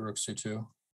c8, rook c2.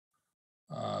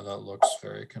 That looks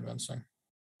very convincing.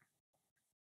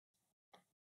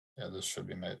 Yeah, this should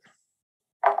be mate.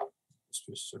 These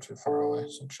pieces are too far away,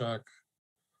 so check.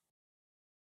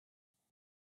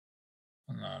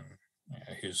 And then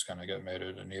yeah, he's going to get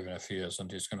mated, and even if he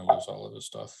isn't, he's going to lose all of his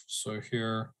stuff. So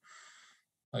here,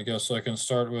 I guess I can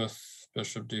start with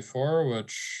bishop d4,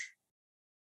 which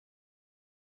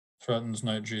threatens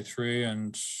knight g3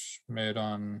 and mate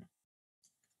on,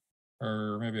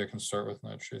 or maybe I can start with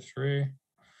knight g3.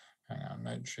 Hang on,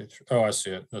 knight g3. Oh, I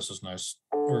see it. This is nice.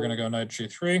 We're going to go knight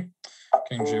g3,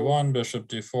 king g1, bishop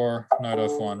d4, knight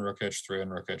f1, rook h3,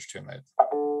 and rook h2 mate.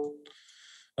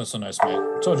 That's a nice mate.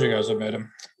 I told you guys I made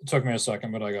him. It took me a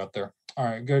second, but I got there. All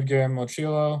right, good game,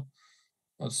 Mochilo.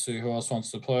 Let's see who else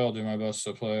wants to play. I'll do my best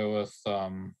to play with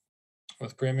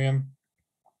premium.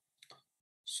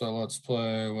 So let's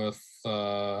play with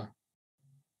Hans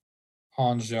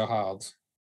Gerhard.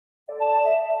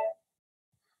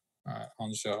 All right,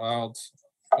 Hans Gerhard,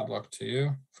 good luck to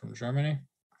you from Germany.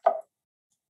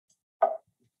 All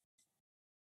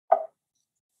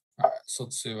right, so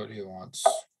let's see what he wants.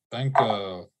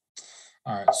 Benko.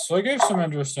 All right, so I gave some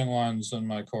interesting lines in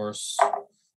my course.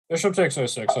 Bishop takes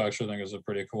a6 I actually think is a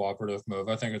pretty cooperative move.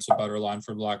 I think it's a better line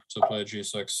for black to play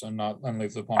g6 and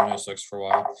leave the pawn on a6 for a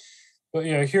while. But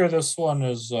yeah, here this one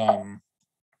is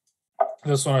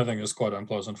this one I think is quite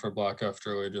unpleasant for black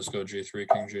after we just go g3,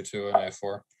 king g2, and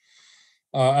a4.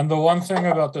 And the one thing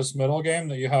about this middle game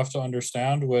that you have to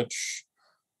understand, which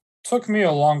took me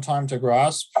a long time to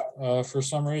grasp for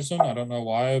some reason, I don't know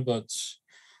why, but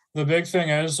the big thing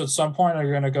is at some point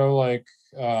you're going to go like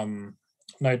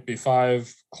knight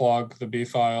b5, clog the b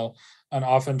file, and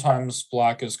oftentimes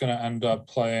black is going to end up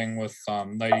playing with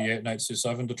knight e8, knight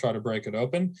c7 to try to break it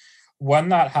open. When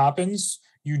that happens,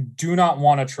 you do not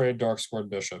want to trade dark squared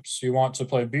bishops. You want to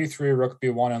play b3, rook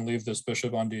b1, and leave this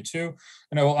bishop on d2,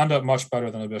 and it will end up much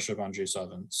better than a bishop on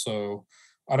g7. So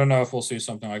I don't know if we'll see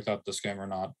something like that this game or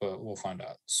not, but we'll find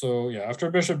out. So yeah,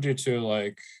 after bishop d2,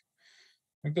 like,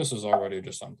 I think this is already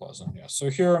just unpleasant. Yeah,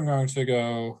 so here I'm going to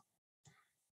go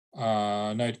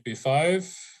knight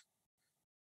b5,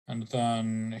 and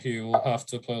then he will have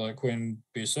to play like queen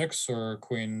b6 or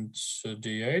queen to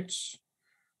d8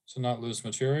 to not lose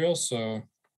material. So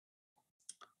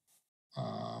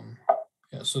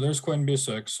yeah, so there's queen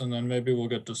b6, and then maybe we'll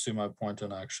get to see my point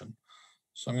in action.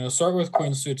 So I'm going to start with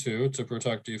queen c2 to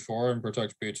protect d4 and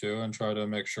protect b2 and try to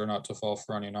make sure not to fall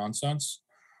for any nonsense.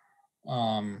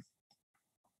 And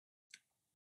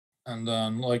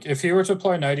then, like, if he were to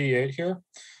play knight e8 here,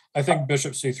 I think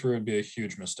bishop c3 would be a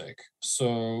huge mistake.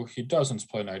 So he doesn't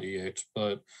play knight e8,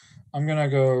 but I'm going to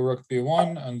go rook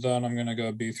b1, and then I'm going to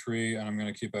go b3, and I'm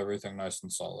going to keep everything nice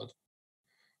and solid.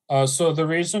 So the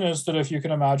reason is that if you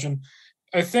can imagine,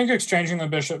 I think exchanging the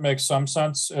bishop makes some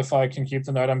sense if I can keep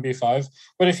the knight on b5.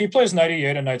 But if he plays knight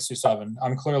e8 and knight c7,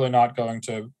 I'm clearly not going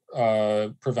to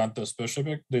prevent this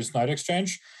knight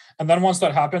exchange. And then once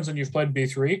that happens and you've played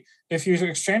b3, if you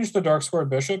exchange the dark squared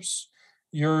bishops,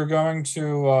 you're going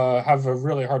to have a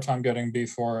really hard time getting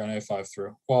b4 and a5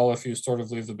 through. While if you sort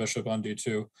of leave the bishop on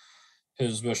d2,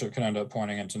 his bishop can end up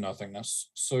pointing into nothingness.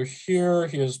 So here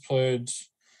he has played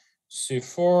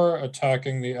c4,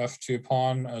 attacking the f2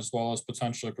 pawn, as well as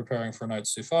potentially preparing for knight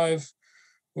c5,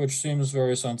 which seems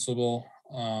very sensible.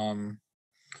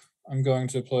 I'm going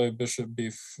to play bishop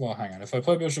b4. Well, hang on. If I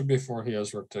play bishop b4, he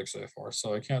has rook takes a4,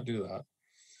 so I can't do that.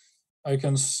 I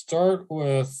can start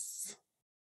with...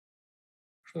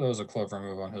 That was a clever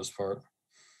move on his part.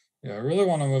 Yeah, I really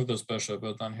want to move this bishop,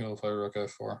 but then he'll play rook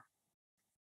a4.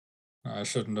 I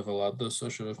shouldn't have allowed this. I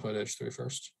should have played h3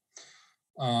 first.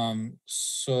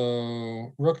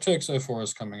 So rook takes a4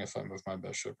 is coming if I move my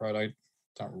bishop, right? I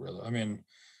don't really, I mean,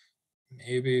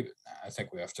 maybe, I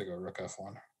think we have to go rook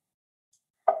f1.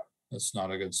 That's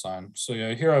not a good sign. So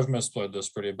yeah, here I've misplayed this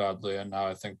pretty badly, and now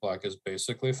I think black is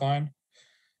basically fine.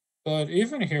 But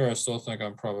even here, I still think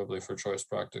I'm probably for choice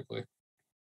practically.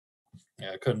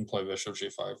 Yeah, I couldn't play bishop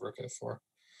g5, rook a4.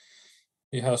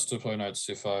 He has to play knight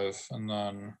c5, and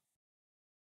then...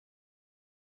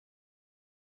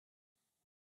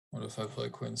 What if I play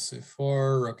queen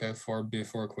c4, rook a4,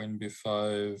 b4, queen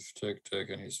b5, take,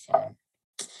 and he's fine.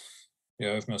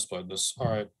 Yeah, I've misplayed this. All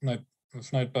right,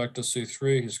 with knight back to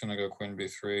c3, he's going to go queen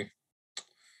b3.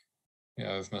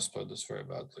 Yeah, I've misplayed this very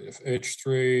badly. If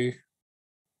h3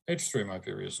 might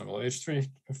be reasonable. h3,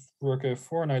 if rook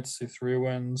a4, knight c3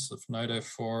 wins. If knight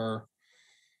a4,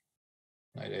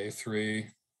 knight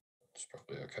a3, it's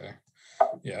probably okay.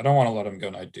 Yeah, I don't want to let him go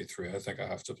knight d3. I think I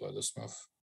have to play this move.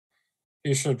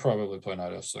 He should probably play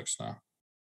knight f6 now.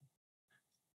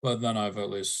 But then I've at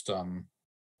least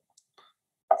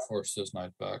forced his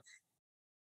knight back.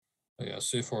 But yeah,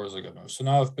 c4 is a good move. So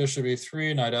now if bishop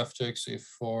e3, knight f takes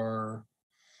e4,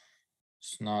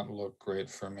 does not look great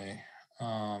for me.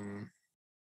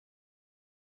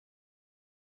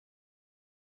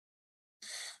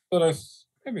 But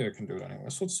maybe I can do it anyway.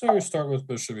 So let's say we start with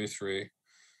bishop e3.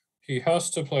 He has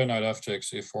to play knight f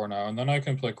takes e4 now, and then I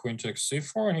can play queen takes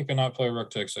c4, and he cannot play rook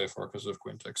takes a4 because of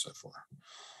queen takes a4.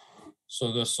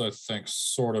 So this, I think,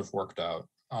 sort of worked out.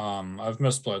 I've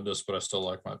misplayed this, but I still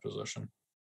like my position.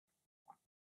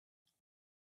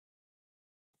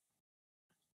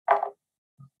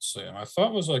 So yeah, my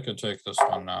thought was I could take this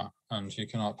one now, and he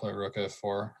cannot play rook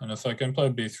a4. And if I can play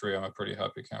b3, I'm a pretty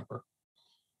happy camper.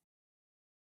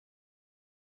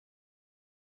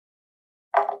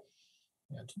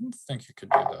 Yeah, I didn't think you could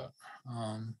do that.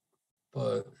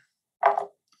 But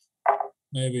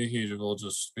maybe he will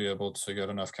just be able to get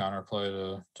enough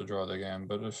counterplay to draw the game.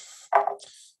 But if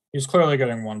he's clearly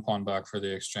getting one pawn back for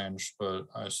the exchange, but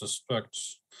I suspect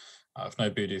if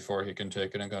knight bd4, he can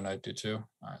take it and go knight d2. All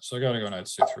right, so I got to go knight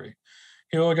c3.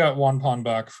 He will get one pawn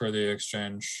back for the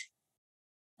exchange.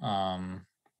 And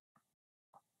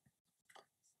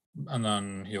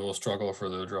then he will struggle for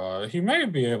the draw. He may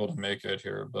be able to make it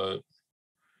here, but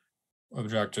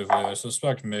objectively, I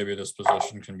suspect maybe this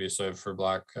position can be saved for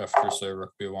black after, say,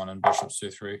 rook b1 and bishop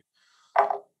c3.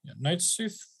 Yeah, knight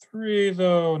c3,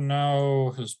 though,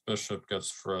 now his bishop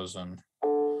gets frozen.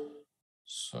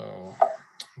 So,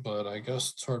 but I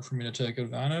guess it's hard for me to take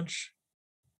advantage.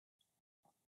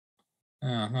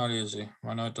 Yeah, not easy.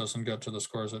 My knight doesn't get to the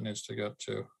scores it needs to get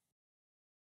to.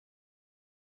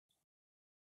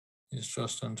 He's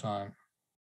just in time.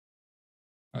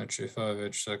 Knight g5,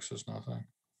 h6 is nothing.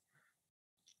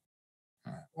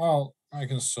 All right, well, I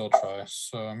can still try.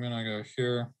 So I'm going to go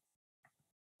here.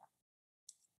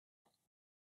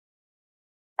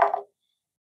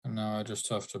 And now I just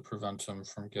have to prevent him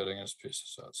from getting his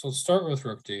pieces out. So let's start with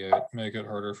rook d8, make it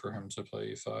harder for him to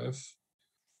play e5.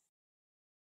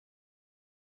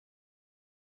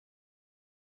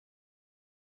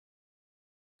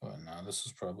 But no, this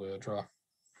is probably a draw.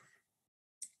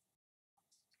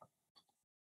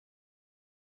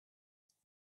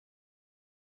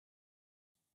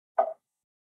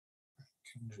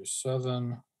 King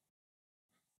g7.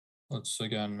 Let's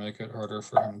again make it harder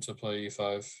for him to play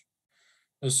e5.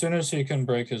 As soon as he can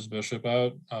break his bishop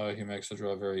out, he makes a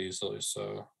draw very easily.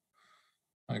 So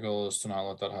my goal is to not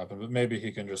let that happen. But maybe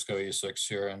he can just go e6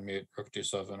 here and meet rook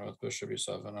d7 with bishop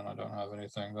e7, and I don't have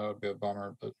anything. That would be a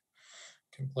bummer, but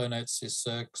can play knight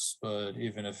c6. But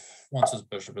even if once his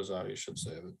bishop is out, he should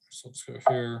save it. So let's go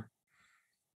here.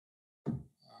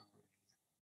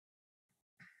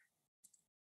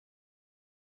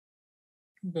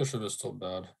 Bishop is still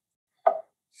bad.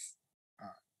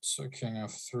 So king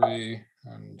f3,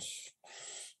 and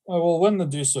I will win the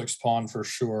d6 pawn for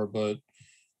sure, but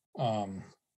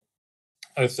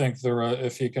I think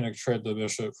if he can trade the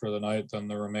bishop for the knight, then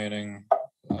the remaining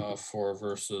 4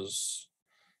 versus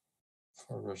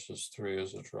 3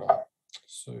 is a draw.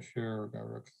 So here we go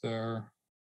rook there,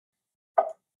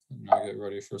 and now get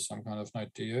ready for some kind of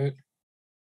knight d8.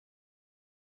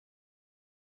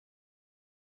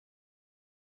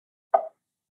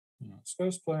 Yeah, this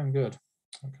guy's playing good.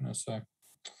 What can I say?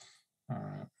 All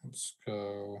right, let's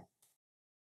go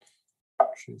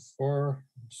g4.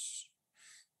 Let's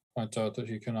point out that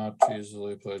he cannot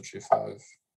easily play g5.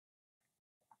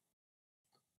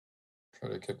 Try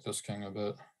to kick this king a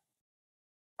bit.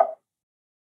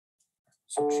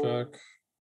 So check.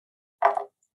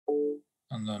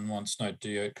 And then once knight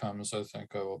d8 comes, I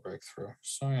think I will break through.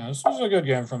 So yeah, this was a good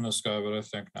game from this guy, but I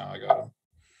think now I got him.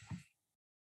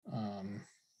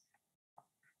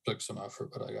 Took some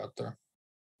effort, but I got there.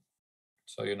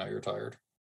 So you know you're tired.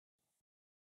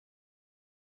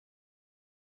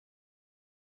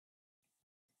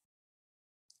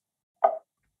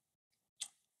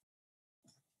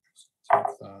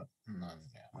 Take that, and then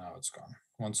yeah, now it's gone.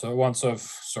 Once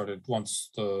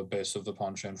the base of the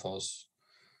pawn chain falls.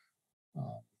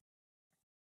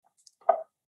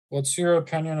 What's your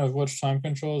opinion of which time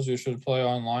controls you should play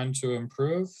online to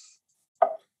improve?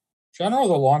 General,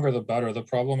 the longer the better. The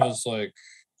problem is like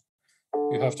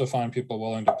you have to find people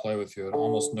willing to play with you, and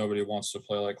almost nobody wants to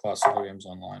play like classical games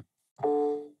online.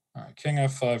 All right, king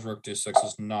f5, rook d6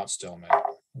 is not stalemate.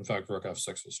 In fact, rook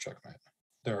f6 is checkmate.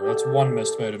 There, that's one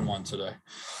missed mate and one today.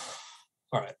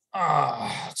 All right,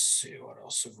 let's see, what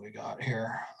else have we got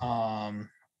here? All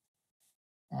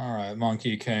right,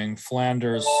 monkey king,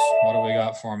 Flanders, what do we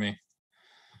got for me?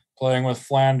 Playing with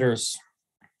Flanders.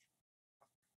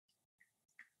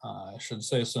 I should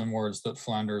say some words that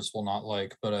Flanders will not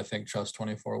like, but I think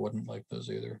Chess24 wouldn't like those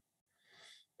either.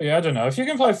 But yeah, I don't know. If you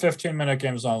can play 15-minute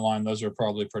games online, those are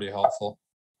probably pretty helpful.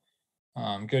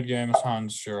 Good games,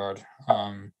 Hans Gerard.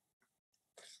 All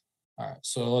right,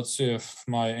 so let's see if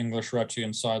my English Reti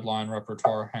and sideline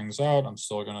repertoire hangs out. I'm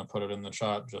still going to put it in the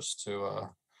chat just to,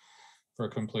 for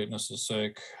completeness'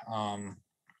 sake.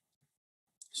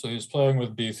 So he's playing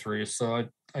with b3, so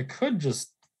I could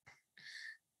just,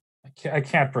 I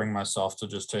can't bring myself to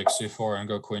just take c4 and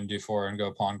go queen d4 and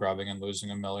go pawn grabbing and losing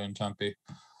a million tempi.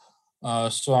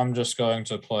 So I'm just going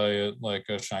to play it like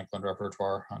a Shankland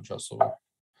repertoire on Chessable. All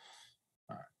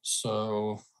right,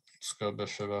 so let's go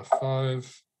bishop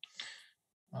f5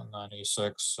 and then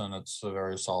e6, and it's a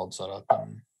very solid setup.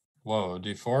 And whoa,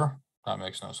 d4? That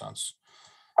makes no sense.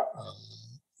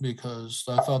 Because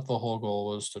I thought the whole goal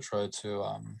was to try to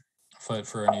fight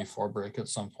for an e4 break at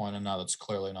some point, and now that's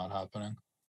clearly not happening.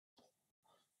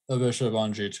 The bishop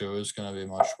on g2 is going to be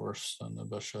much worse than the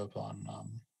bishop on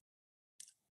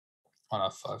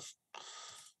f5.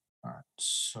 All right,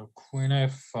 so queen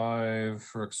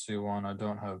a5, rook c1. I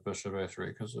don't have bishop a3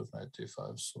 because of knight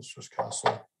d5, so let's just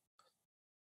castle.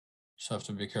 Just have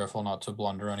to be careful not to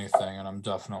blunder anything, and I'm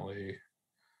definitely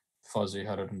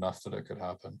fuzzy-headed enough that it could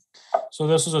happen. So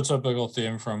this is a typical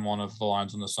theme from one of the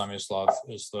lines in the Semi-Slav,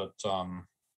 is that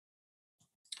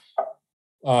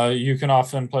you can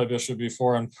often play bishop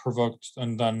b4 and provoke,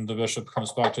 and then the bishop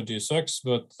comes back to d6,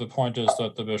 but the point is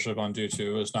that the bishop on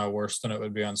d2 is now worse than it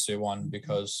would be on c1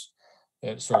 because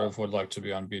it sort of would like to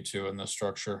be on b2 in this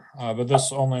structure. But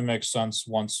this only makes sense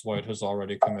once white has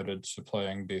already committed to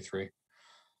playing b3.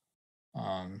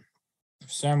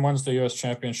 If Sam wins the US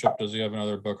Championship, does he have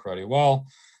another book ready? Well,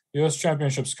 the US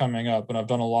Championship's coming up, and I've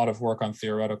done a lot of work on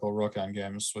theoretical rook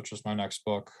endgames, which is my next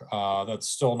book. That's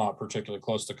still not particularly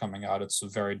close to coming out. It's a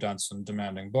very dense and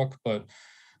demanding book, but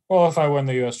well, if I win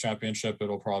the US Championship,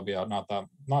 it'll probably be out not that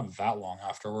long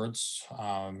afterwards.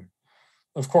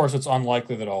 Of course, it's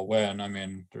unlikely that I'll win. I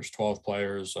mean, there's 12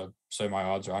 players. I'd say my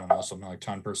odds are, I don't know, something like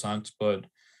 10%, but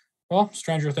well,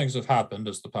 stranger things have happened,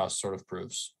 as the past sort of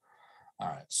proves. All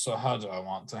right, so how do I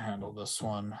want to handle this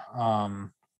one?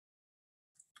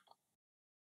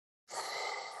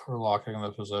 For locking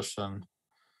the position,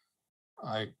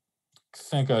 I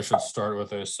think I should start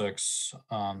with a6.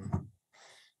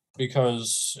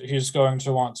 because he's going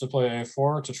to want to play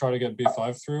a4 to try to get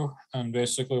b5 through. And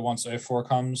basically once a4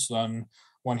 comes, then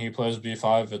when he plays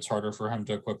b5, it's harder for him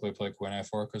to quickly play queen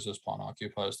a4 because his pawn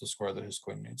occupies the square that his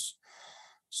queen needs.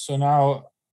 So now,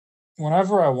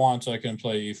 whenever I want, I can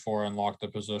play e4 and lock the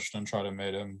position and try to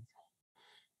mate him.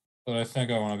 But I think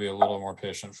I want to be a little more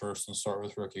patient first and start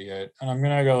with rook e8. And I'm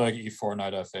going to go like e4,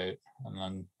 knight f8, and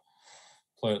then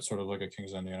play it sort of like a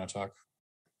King's Indian attack.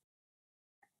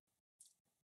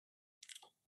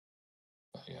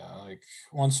 But yeah, like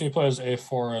once he plays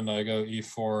a4 and I go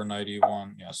e4, knight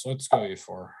e1. Yeah, so let's go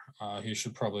e4. He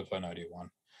should probably play knight e1.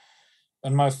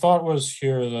 And my thought was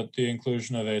here that the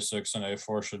inclusion of a6 and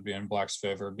a4 should be in black's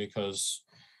favor because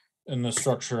in the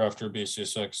structure after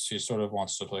bc6, he sort of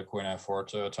wants to play queen a4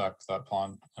 to attack that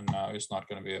pawn, and now he's not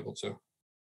going to be able to.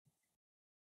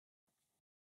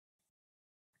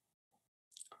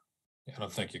 Yeah, I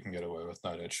don't think you can get away with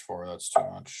knight h4, that's too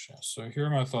much. Yeah, so here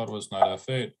my thought was knight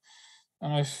f8,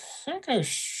 and I think I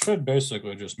should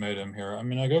basically just mate him here. I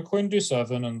mean, I go queen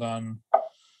d7, and then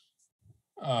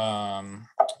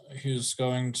he's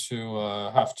going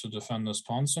to have to defend this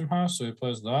pawn somehow, so he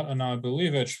plays that, and now I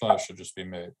believe h5 should just be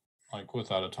mate, like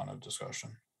without a ton of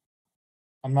discussion.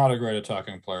 I'm not a great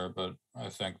attacking player, but I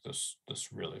think this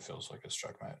really feels like it's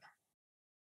checkmate.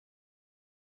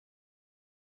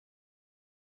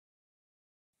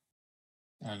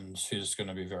 And he's going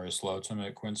to be very slow to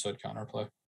make queenside counterplay.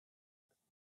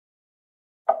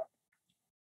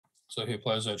 So he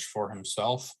plays h4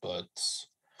 himself, but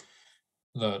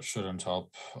that shouldn't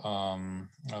help. I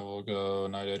will go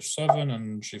knight h7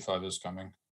 and g5 is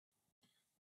coming.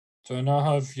 Do I now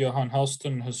have Johan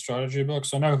Helston in his strategy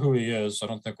books? I know who he is. I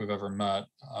don't think we've ever met,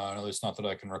 at least not that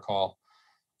I can recall.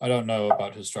 I don't know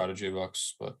about his strategy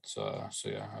books, but so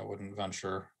yeah, I wouldn't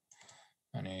venture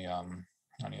any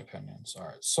opinions. All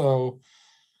right, so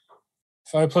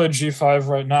if I play g5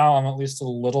 right now, I'm at least a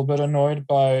little bit annoyed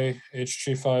by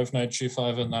hg5, knight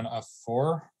g5, and then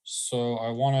f4. So I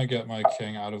want to get my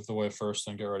king out of the way first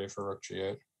and get ready for rook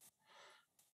g8.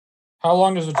 How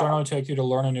long does it generally take you to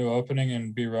learn a new opening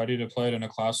and be ready to play it in a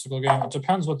classical game? It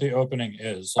depends what the opening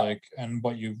is, like, and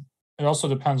it also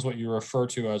depends what you refer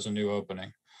to as a new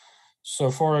opening.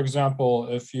 So for example,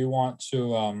 if you want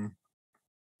to,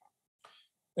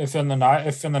 if in the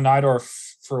knight or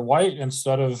for white,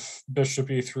 instead of bishop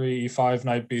e3, e5,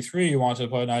 knight b3, you want to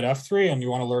play knight f3 and you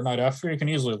want to learn knight f3, you can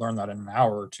easily learn that in an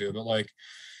hour or two. But like,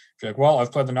 if you're like, well,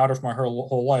 I've played the knight for my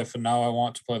whole life and now I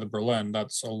want to play the Berlin,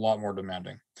 that's a lot more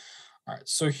demanding. All right,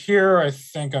 so here I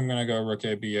think I'm going to go rook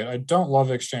a b8. I don't love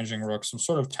exchanging rooks. I'm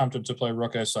sort of tempted to play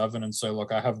rook a7 and say,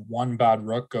 look, I have one bad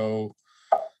rook, go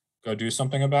do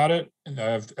something about it. I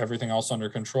have everything else under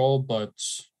control, but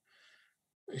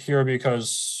here,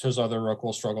 because his other rook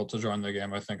will struggle to join the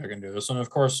game, I think I can do this. And of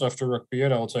course, after rook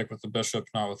b8, I will take with the bishop,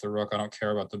 not with the rook. I don't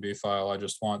care about the b file. I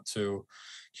just want to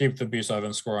keep the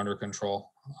b7 score under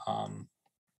control.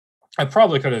 I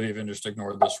probably could have even just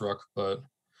ignored this rook, but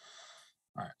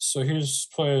all right. So he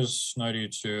plays knight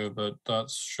e2, but that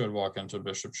should walk into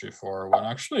bishop g4, when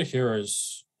actually here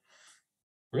is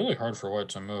really hard for white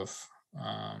to move.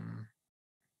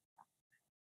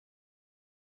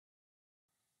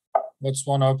 What's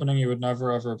one opening you would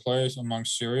never ever play among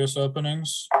serious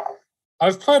openings?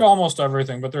 I've played almost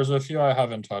everything, but there's a few I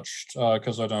haven't touched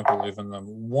because I don't believe in them.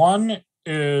 One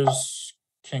is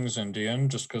King's Indian,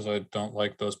 just because I don't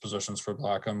like those positions for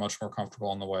black. I'm much more comfortable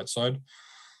on the white side.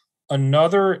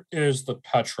 Another is the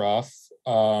Petrov.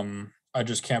 I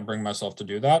just can't bring myself to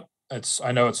do that.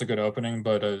 I know it's a good opening,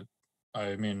 but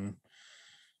I mean,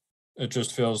 it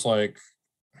just feels like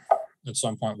at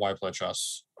some point, why play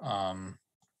chess? And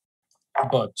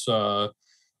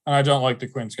I don't like the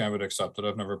Queen's Gambit Accepted.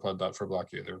 I've never played that for black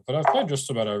either, but I've played just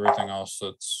about everything else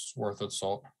that's worth its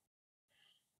salt.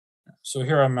 So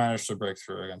here I managed to break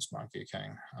through against Monkey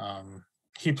King.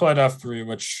 He played f3,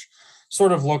 which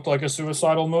sort of looked like a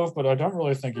suicidal move, but I don't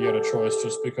really think he had a choice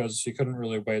just because he couldn't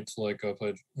really wait to like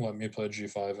let me play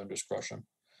g5 and just crush him.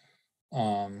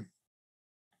 All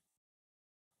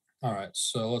right,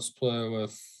 so let's play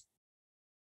with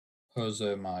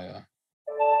Jose Maya.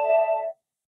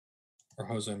 Or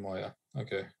Jose Moya.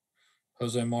 Okay.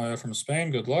 Jose Moya from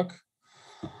Spain, good luck.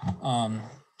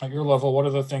 At your level, what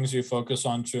are the things you focus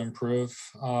on to improve?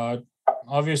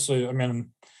 Obviously, I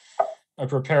mean, I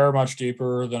prepare much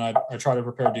deeper than I try to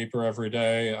prepare deeper every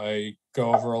day. I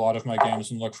go over a lot of my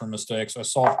games and look for mistakes. I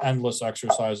solve endless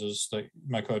exercises that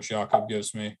my coach Jakob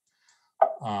gives me.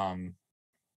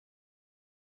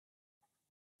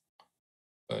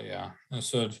 But yeah, I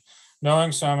said,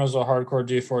 knowing Sam is a hardcore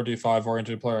d4, d5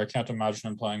 oriented player, I can't imagine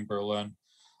him playing Berlin.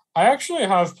 I actually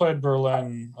have played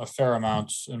Berlin a fair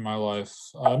amount in my life,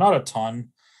 not a ton.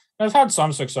 I've had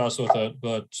some success with it,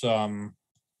 but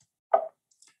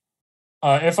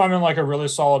if I'm in like a really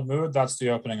solid mood, that's the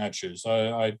opening I choose.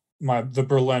 The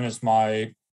Berlin is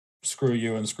my screw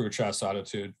you and screw chess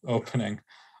attitude opening.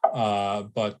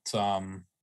 But yeah,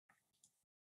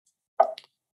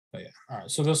 all right.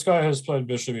 So this guy has played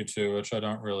bishop e2, which I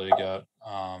don't really get.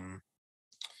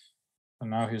 And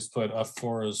now he's played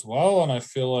f4 as well, and I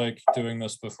feel like doing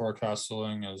this before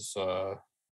castling is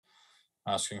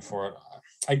asking for it.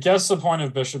 I guess the point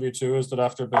of bishop e2 is that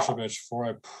after bishop h4,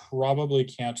 I probably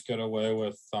can't get away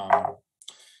with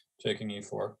taking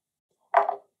e4.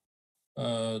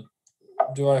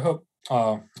 Do I hope?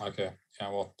 Oh, okay. Yeah,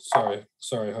 well,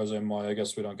 sorry, Jose Moy. I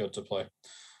guess we don't get to play.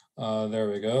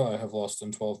 There we go. I have lost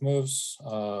in 12 moves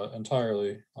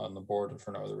entirely on the board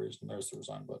for no other reason. There's the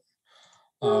resign button.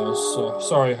 So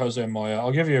sorry, Jose Moya.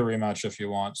 I'll give you a rematch if you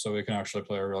want, so we can actually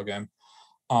play a real game.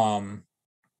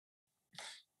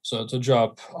 So to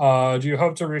jump, do you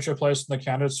hope to reach a place in the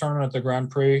candidates tournament at the Grand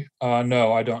Prix?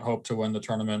 No, I don't hope to win the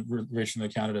tournament. Reaching the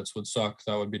candidates would suck.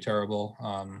 That would be terrible.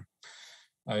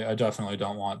 I definitely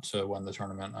don't want to win the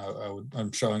tournament.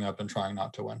 I'm showing up and trying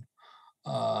not to win.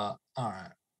 All right.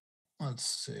 Let's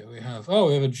see. We have a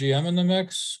GM in the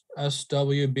mix.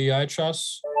 SWBI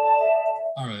chess.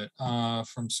 All right,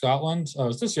 from Scotland. Oh,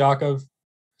 is this Yakov?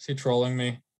 Is he trolling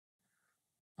me?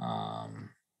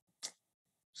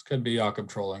 This could be Yakov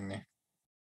trolling me.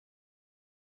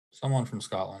 Someone from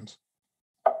Scotland.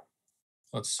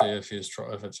 Let's see if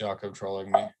it's Yakov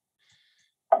trolling me.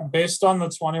 Based on the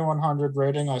 2100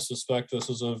 rating, I suspect this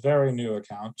is a very new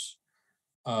account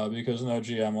because no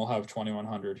GM will have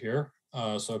 2100 here.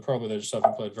 So probably they just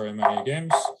haven't played very many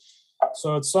games.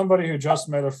 So it's somebody who just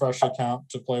made a fresh account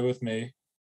to play with me.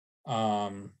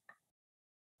 And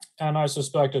I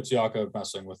suspect it's Jakob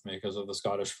messing with me because of the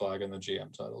Scottish flag and the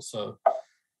GM title. So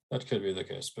that could be the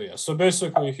case. But yeah, so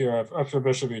basically here after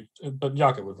bishop but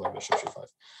Jakob would play bishop g5.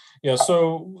 Yeah,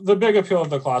 so the big appeal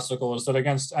of the classical is that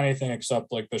against anything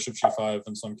except like bishop g5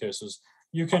 in some cases,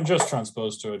 you can just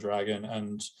transpose to a dragon.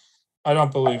 And I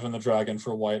don't believe in the dragon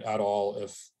for white at all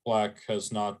if black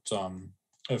has not,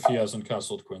 if he hasn't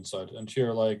castled queenside. And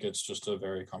here, like, it's just a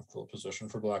very comfortable position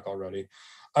for black already.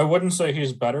 I wouldn't say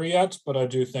he's better yet, but I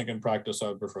do think in practice I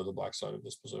would prefer the black side of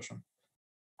this position.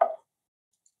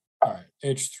 All right,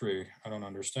 h3. I don't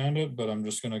understand it, but I'm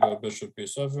just going to go bishop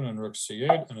b7 and rook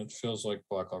c8, and it feels like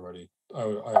black already. I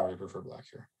already prefer black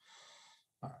here.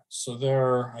 All right, so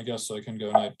there, I guess I can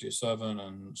go knight d7,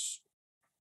 and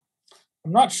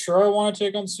I'm not sure I want to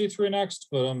take on c3 next,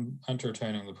 but I'm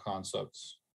entertaining the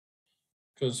concepts.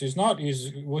 Because he's not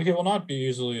easy, well, he will not be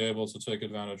easily able to take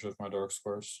advantage of my dark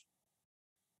squares.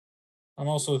 I'm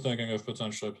also thinking of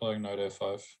potentially playing knight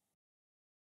a5.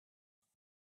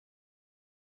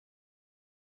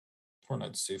 Or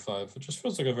knight c5. It just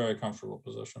feels like a very comfortable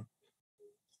position.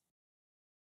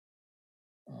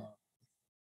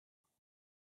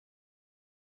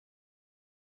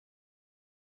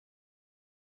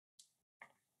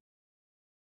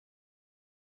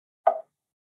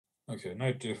 Okay,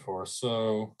 knight d4.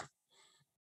 So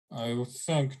I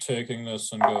think taking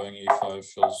this and going e5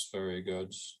 feels very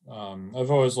good.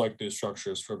 I've always liked these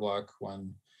structures for black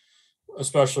when,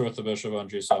 especially with the bishop on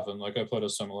g7, like I played a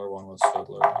similar one with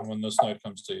Fiddler. And when this knight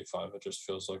comes to e5, it just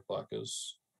feels like black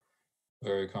is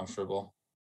very comfortable.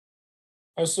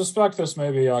 I suspect this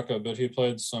may be Jakob, but he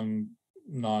played some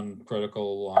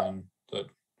non-critical line that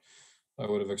I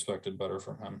would have expected better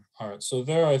from him. All right, so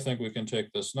there I think we can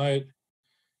take this knight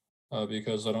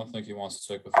because I don't think he wants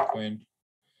to take with the queen.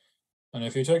 And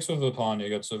if he takes with the pawn, he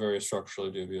gets a very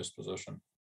structurally dubious position.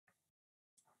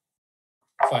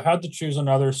 If I had to choose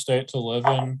another state to live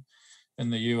in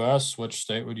the US, which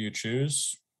state would you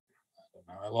choose? I don't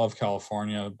know. I love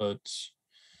California, but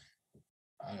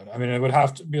I mean, it would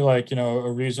have to be like, you know,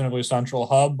 a reasonably central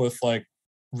hub with like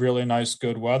really nice,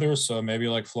 good weather. So maybe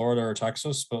like Florida or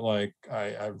Texas, but like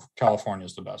California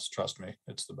is the best. Trust me,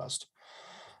 it's the best.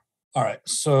 All right,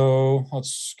 so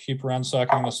let's keep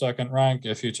ransacking the second rank.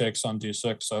 If he takes on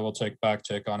d6, I will take back,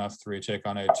 take on f3, take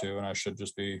on a2, and I should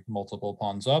just be multiple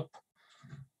pawns up.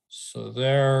 So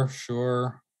there,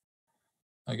 sure.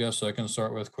 I guess I can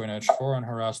start with queen h4 and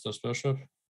harass this bishop.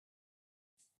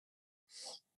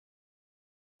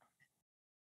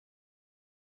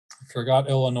 Forgot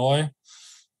Illinois.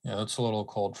 Yeah, that's a little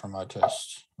cold for my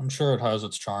taste. I'm sure it has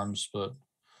its charms, but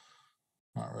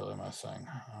not really my thing.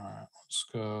 All right, let's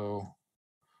go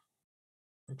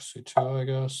rook c2, I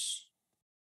guess.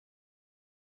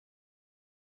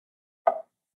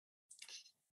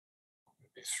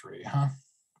 B3, huh?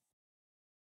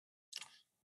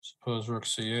 suppose rook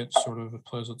c8 sort of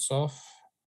plays itself.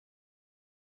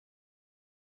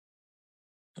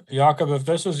 Jakob, if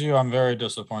this is you, I'm very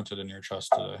disappointed in your chess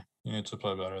today. You need to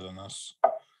play better than this.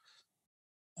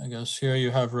 I guess here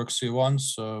you have rook c1,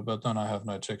 so but then I have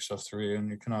knight takes f3, and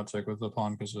you cannot take with the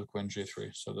pawn because of queen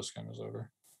g3, so this game is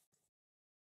over.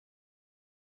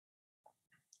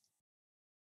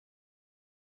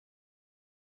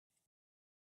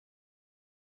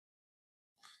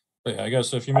 But yeah, I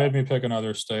guess if you made me pick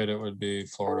another state, it would be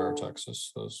Florida or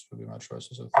Texas. Those would be my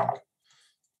choices, I think.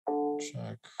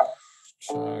 Check,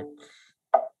 check.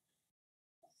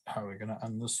 How are we gonna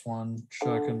end this one?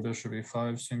 Check and bishop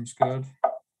e5 seems good.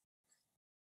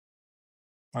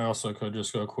 I also could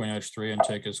just go queen h3 and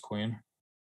take his queen.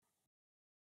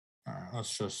 All right,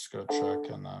 let's just go check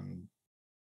and then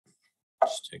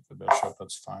just take the bishop.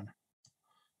 That's fine.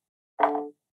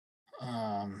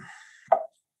 All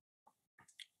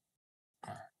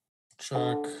right,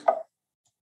 check.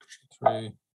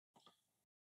 G3.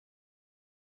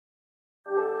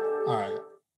 All right.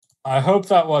 I hope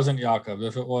that wasn't Jakob.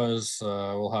 If it was,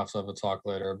 we'll have to have a talk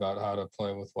later about how to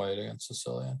play with white against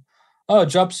Sicilian. Oh,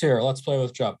 Jup's here. Let's play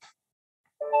with Jup.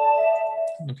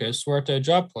 Okay, Suerte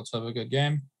Jup. Let's have a good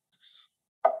game.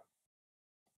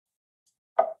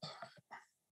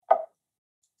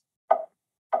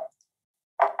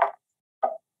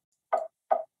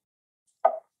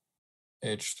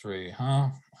 H3, huh?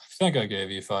 I think I gave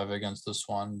E5 against this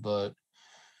one, but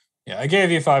yeah, I gave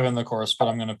E5 in the course, but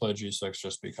I'm going to play G6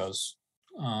 just because.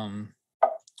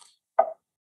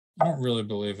 I don't really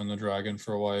believe in the dragon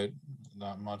for white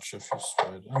that much if he's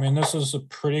played. I mean, this is a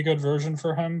pretty good version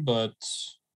for him, but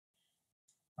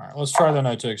all right, let's try the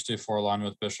knight takes d4 line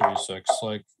with bishop e6.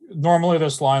 Like, normally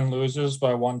this line loses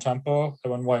by one tempo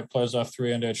when white plays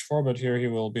f3 and h4, but here he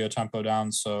will be a tempo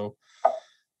down, so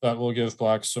that will give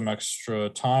black some extra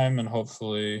time and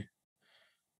hopefully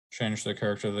change the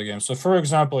character of the game. So for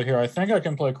example here, I think I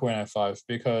can play queen a5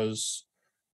 because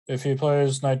if he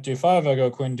plays knight d5, I go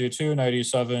queen d2, knight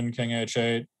e7, king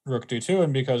h8, rook d2,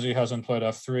 and because he hasn't played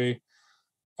f3,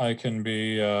 I can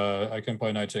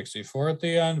play knight takes e4 at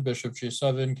the end, bishop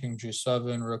g7, king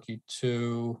g7, rook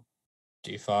e2,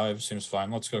 d5 seems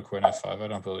fine. Let's go queen f5. I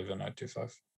don't believe in knight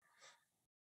d5.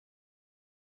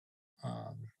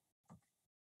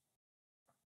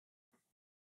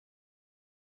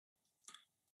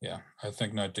 Yeah, I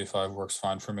think knight d5 works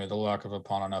fine for me. The lack of a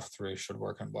pawn on f3 should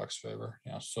work in black's favor.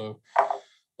 Yeah, so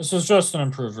this is just an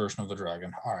improved version of the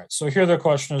dragon. All right, so here the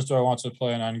question is, do I want to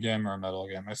play an endgame or a middle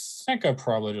game? I think I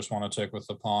probably just want to take with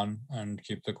the pawn and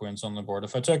keep the queens on the board.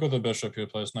 If I take with the bishop, he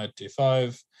plays knight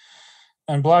d5.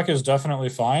 And black is definitely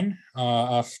fine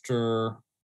after...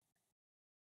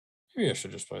 Maybe I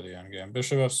should just play the endgame.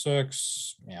 Bishop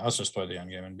f6. Yeah, let's just play the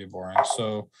endgame and be boring.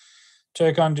 So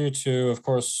take on d2. Of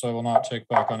course, I will not take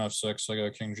back on f6. I go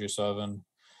king g7.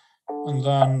 And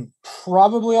then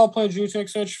probably I'll play g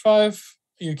takes h5.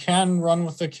 You can run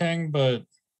with the king, but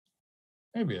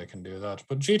maybe I can do that.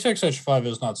 But g takes h5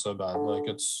 is not so bad. Like,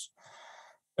 it's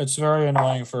very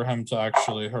annoying for him to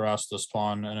actually harass this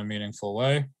pawn in a meaningful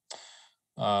way.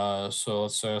 So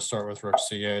let's say I start with rook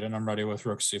c8 and I'm ready with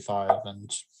rook c5. And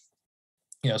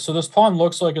yeah, so this pawn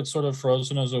looks like it's sort of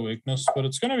frozen as a weakness, but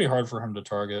it's going to be hard for him to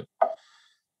target.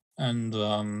 And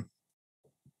in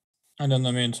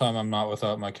the meantime, I'm not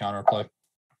without my counterplay.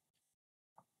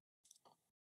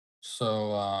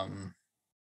 So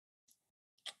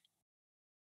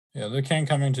yeah, the king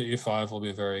coming to e5 will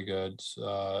be very good.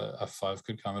 f5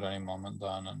 could come at any moment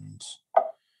then. And all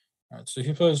right, so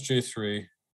he plays g3.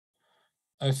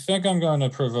 I think I'm going to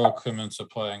provoke him into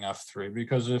playing f3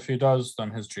 because if he does,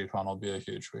 then his g-pawn will be a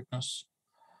huge weakness.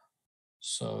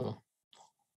 So,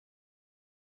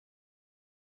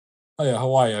 oh yeah,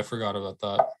 Hawaii, I forgot about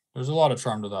that. There's a lot of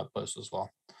charm to that place as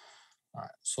well. All right,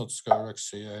 so let's go rook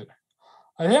c8.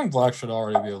 I think black should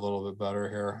already be a little bit better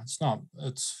here. It's not,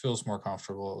 it feels more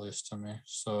comfortable at least to me.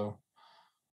 So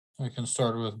we can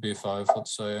start with b5,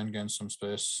 let's say, and gain some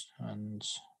space. And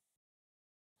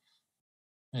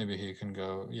maybe he can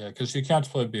go, yeah, because you can't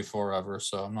play b4 ever,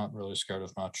 so I'm not really scared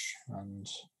of much. And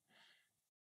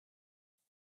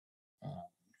do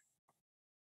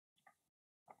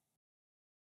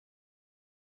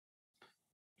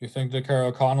you think the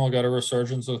Caro-Kann will get a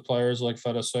resurgence with players like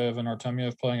Fedoseev and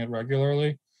Artemiev playing it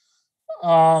regularly?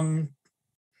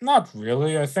 Not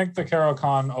really. I think the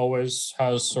Caro-Kann always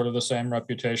has sort of the same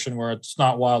reputation where it's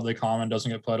not wildly common, doesn't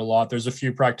get played a lot. There's a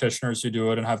few practitioners who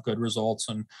do it and have good results,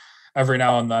 and every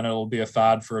now and then it'll be a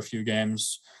fad for a few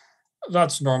games.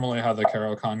 That's normally how the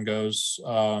Caro-Kann goes.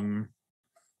 And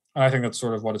I think that's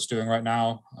sort of what it's doing right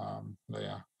now. But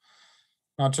yeah,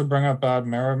 Not to bring up bad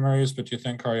memories, but do you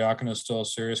think Karyakin is still a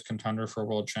serious contender for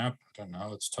world champ? I don't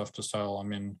know. It's tough to tell. I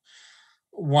mean,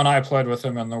 when I played with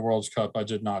him in the World Cup, I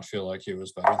did not feel like he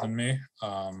was better than me.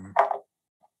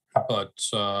 But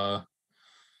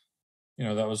you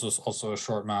know, that was also a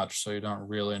short match, so you don't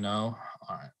really know.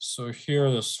 All right, so here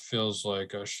this feels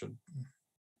like I feel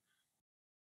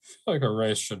like a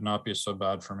race should not be so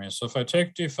bad for me. So if I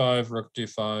take d5, rook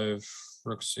d5,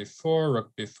 rook c4,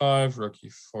 rook b5, rook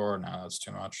e4, no, that's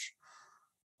too much.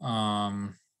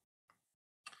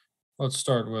 Let's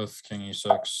start with king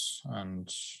e6 and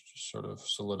just sort of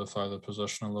solidify the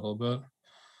position a little bit.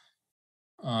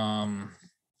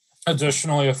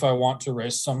 Additionally, if I want to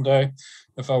race someday,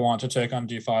 if I want to take on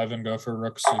d5 and go for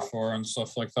rook c4 and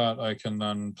stuff like that, I can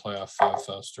then play f5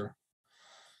 faster.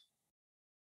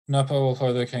 Nepo will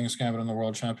play the King's Gambit in the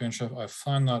World Championship. I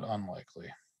find that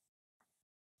unlikely.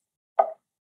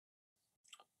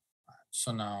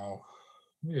 So now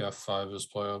f5 is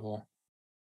playable.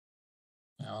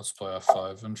 Yeah, let's play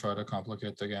f5 and try to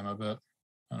complicate the game a bit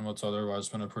and what's otherwise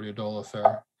been a pretty dull affair.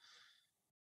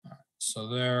 All right, so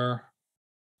there.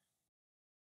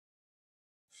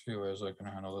 Few ways I can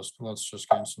handle this, but let's just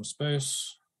gain some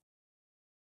space.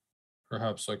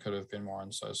 Perhaps I could have been more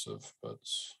incisive, but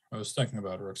I was thinking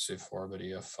about rook c4, but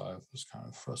ef5 was kind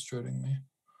of frustrating me.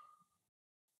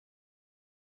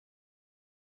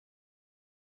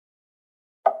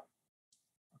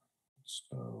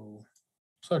 So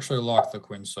let's actually lock the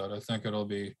queen side. I think it'll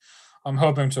be, I'm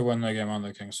hoping to win the game on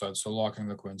the king side, so locking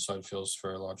the queen side feels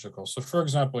very logical. So for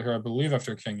example here, I believe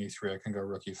after king e3, I can go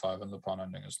rook e5 and the pawn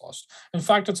ending is lost. In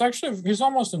fact, it's actually, he's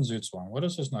almost in Zugzwang. What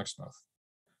is his next move?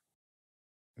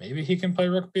 Maybe he can play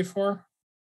rook b4?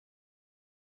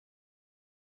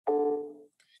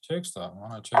 He takes that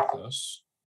one, I take this.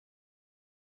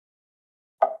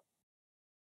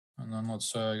 And then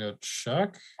let's say I get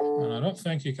check, and I don't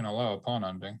think he can allow a pawn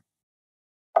ending.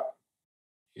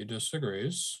 He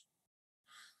disagrees.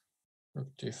 Rook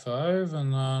d5,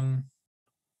 and then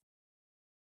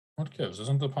what gives?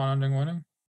 Isn't the pawn ending winning?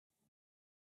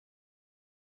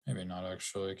 Maybe not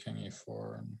actually. King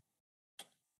e4 and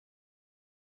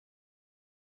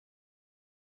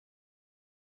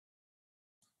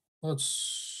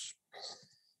let's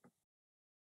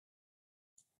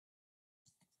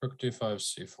rook d5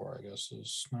 c4, I guess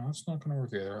is no, it's not going to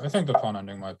work either. I think the pawn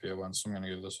ending might be a win, so I'm going to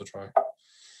give this a try.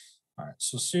 All right,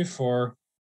 so c4.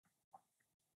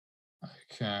 I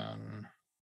can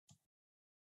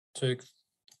take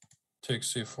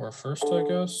c4 first, I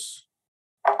guess.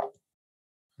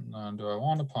 And then do I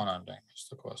want a pawn ending is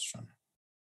the question.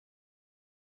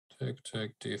 Take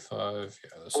d5.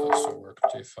 Yeah, this has to work,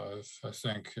 d5. I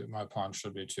think my pawn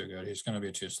should be too good. He's going to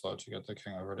be too slow to get the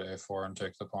king over to a4 and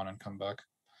take the pawn and come back.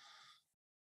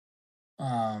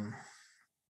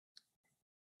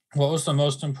 What was the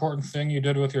most important thing you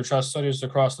did with your chess studies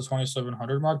across the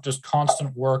 2700 mark? Just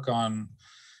constant work on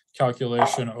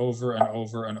calculation over and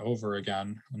over and over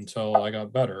again until I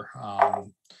got better.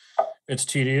 It's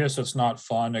tedious, it's not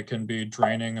fun, it can be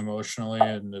draining emotionally,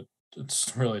 and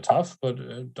it's really tough, but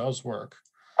it does work.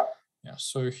 Yeah,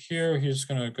 so here he's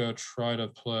gonna go try to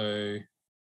play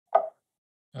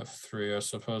f3. I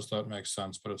suppose that makes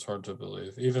sense, but it's hard to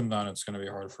believe. Even then, it's gonna be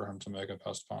hard for him to make a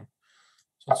passed pawn.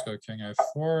 So let's go king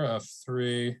a4,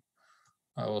 f3.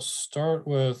 I will start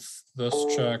with this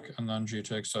check and then g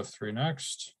takes f3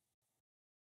 next.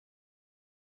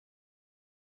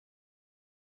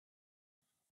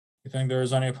 You think there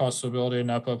is any possibility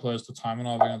Nepo plays the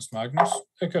Taimanov against Magnus?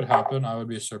 It could happen. I would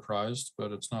be surprised,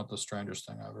 but it's not the strangest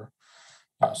thing ever.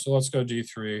 Yeah, so let's go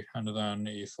d3 and then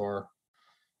e4.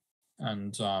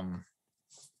 And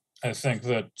I think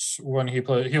that when he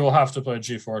will have to play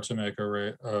g4 to make a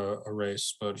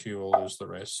race, but he will lose the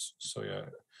race. So yeah,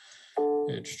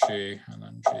 hg and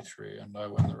then g3, and I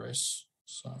win the race.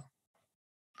 So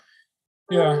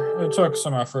yeah, it took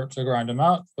some effort to grind him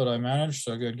out, but I managed.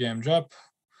 So good game, Jep.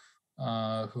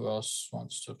 Who else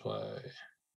wants to play?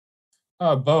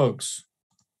 Bogues.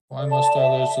 Why must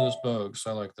I lose to this Bogues?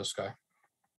 I like this guy.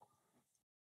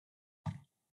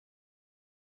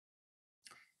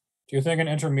 Do you think an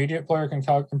intermediate player can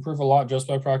improve a lot just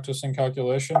by practicing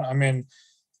calculation? I mean,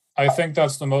 I think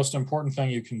that's the most important thing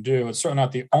you can do. It's certainly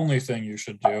not the only thing you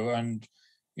should do. And,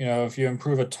 you know, if you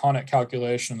improve a ton at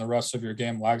calculation and the rest of your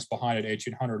game lags behind at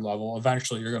 1800 level,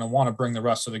 eventually you're going to want to bring the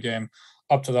rest of the game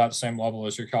up to that same level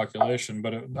as your calculation.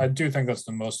 But I do think that's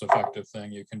the most effective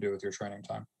thing you can do with your training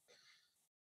time.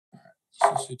 All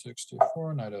right, so c takes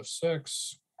d4, knight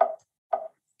f6.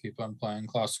 Keep on playing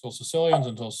classical Sicilians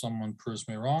until someone proves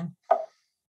me wrong.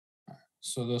 Right,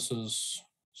 so this is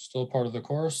still part of the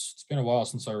course. It's been a while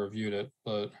since I reviewed it,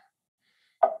 but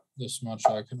This much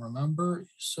I can remember.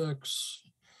 E6.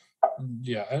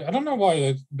 Yeah, I don't know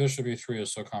why bishop e3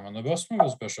 is so common. The best move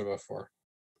is bishop f4.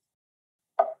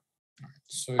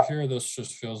 So here, this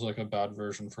just feels like a bad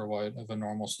version for white of a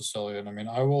normal Sicilian. I mean,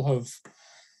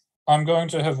 I'm going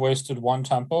to have wasted one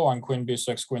tempo on queen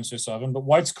b6, queen c7, but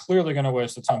white's clearly going to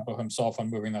waste the tempo himself on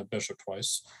moving that bishop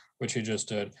twice, which he just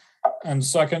did. And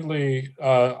secondly,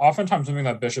 oftentimes moving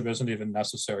that bishop isn't even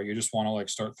necessary. You just want to like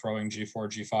start throwing g4,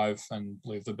 g5 and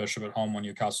leave the bishop at home when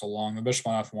you castle long. The bishop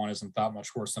on f1 isn't that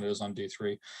much worse than it is on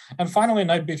d3. And finally,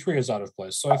 knight b3 is out of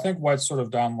place. So I think white's sort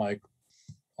of down like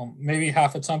maybe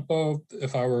half a tempo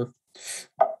if I were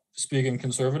speaking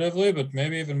conservatively, but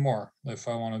maybe even more if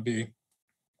I want to be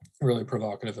really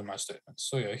provocative in my statements.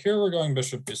 So yeah, here we're going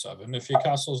bishop b7. If he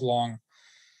castles long,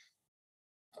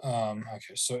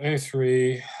 okay, so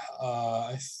a3.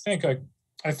 I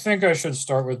think I should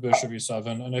start with bishop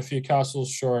e7, and if he castles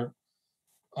short,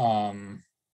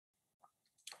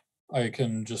 I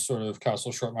can just sort of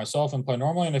castle short myself and play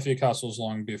normally. And if he castles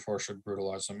long, b4 should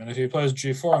brutalize him. And if he plays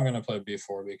g4, I'm going to play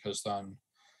b4 because then,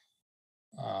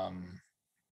 yeah.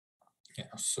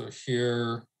 So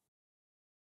here,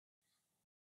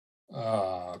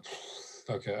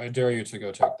 okay, I dare you to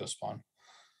go take this pawn.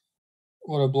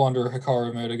 What a blunder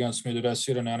Hikaru made against me. Did I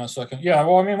see it in a nanosecond? Yeah,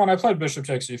 well, I mean, when I played bishop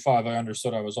takes e5, I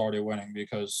understood I was already winning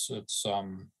because it's,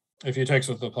 if he takes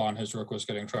with the pawn, his rook was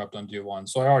getting trapped on d1.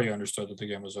 So I already understood that the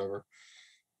game was over.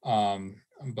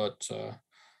 But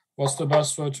what's the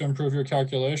best way to improve your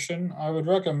calculation? I would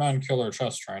recommend Killer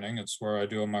Chess Training. It's where I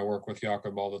do my work with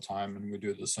Jakob all the time, and we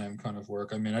do the same kind of work.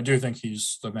 I mean, I do think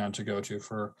he's the man to go to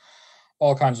for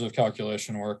all kinds of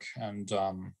calculation work, and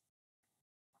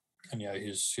yeah,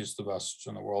 he's the best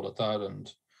in the world at that,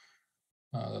 and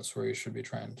that's where you should be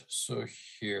trained. So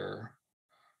here,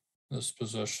 this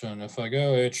position, if I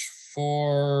go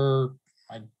h4,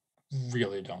 I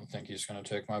really don't think he's going to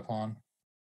take my pawn.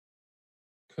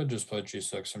 Could just play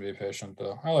g6 and be patient,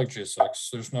 though. I like g6.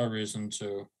 There's no reason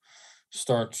to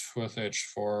start with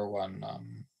h4 when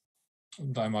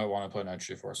I might want to play knight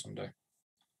g4 someday.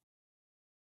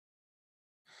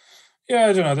 Yeah,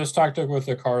 I don't know. This tactic with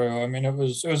Hikaru, I mean, it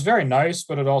was very nice,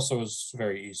 but it also was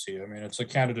very easy. I mean, it's a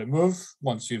candidate move.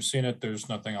 Once you've seen it, there's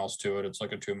nothing else to it. It's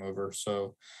like a two-mover.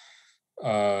 So,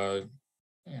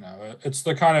 you know, it's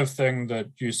the kind of thing that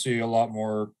you see a lot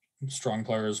more strong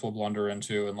players will blunder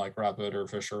into and like Rapid or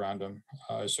Fischer Random.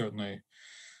 I certainly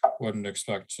wouldn't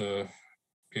expect to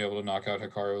be able to knock out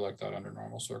Hikaru like that under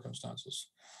normal circumstances.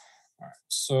 All right,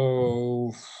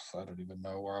 so I don't even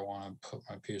know where I want to put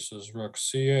my pieces. Rook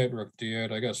c8, rook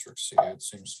d8. I guess rook c8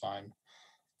 seems fine.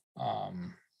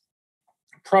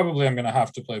 Probably I'm going to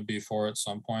have to play b4 at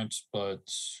some point, but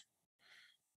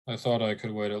I thought I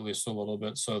could wait at least a little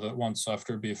bit so that once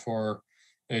after b4,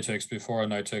 a takes b4,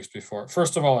 and knight takes b4.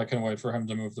 First of all, I can wait for him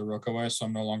to move the rook away, so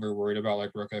I'm no longer worried about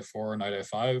like rook a4 or knight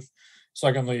a5.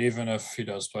 Secondly, even if he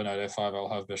does play knight a5,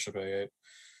 I'll have bishop a8.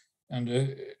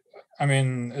 And I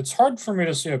mean, it's hard for me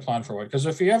to see a plan for white, because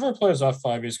if he ever plays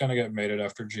f5, he's going to get mated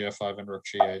after gf5 and rook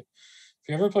g8. If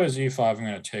he ever plays e5, I'm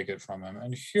going to take it from him.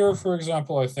 And here, for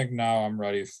example, I think now I'm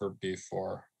ready for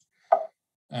b4.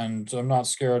 And I'm not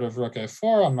scared of rook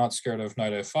a4. I'm not scared of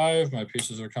knight a5. My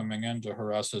pieces are coming in to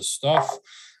harass his stuff.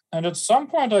 And at some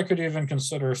point, I could even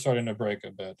consider starting to break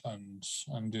a bit and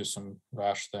do some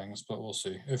rash things, but we'll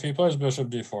see. If he plays bishop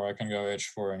d4, I can go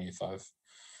h4 and e5.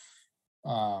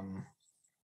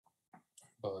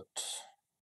 But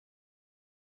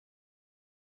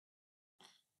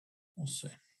we'll see.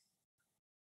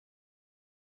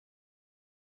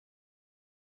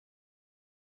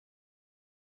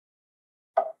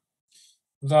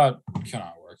 That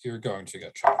cannot work. You're going to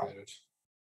get checkmated.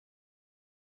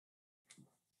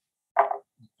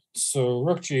 So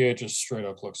rook g8 just straight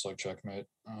up looks like checkmate,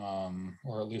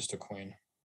 or at least a queen.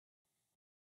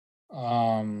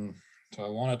 So I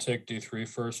want to take d3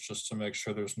 first just to make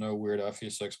sure there's no weird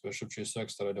fe6, bishop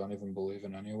g6 that I don't even believe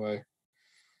in anyway.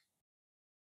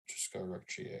 Just go rook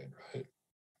g8, right?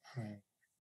 I mean,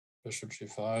 bishop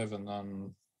g5 and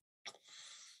then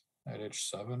knight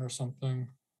h7 or something.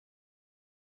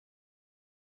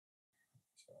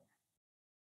 So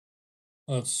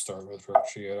let's start with rook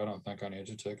g8. I don't think I need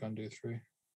to take on d3.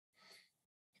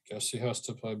 I guess he has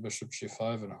to play bishop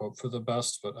g5 and hope for the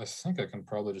best, but I think I can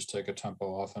probably just take a tempo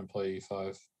off and play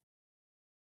e5.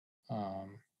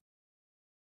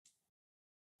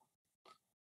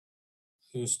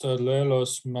 ¿Usted lee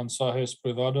los mensajes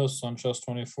privados on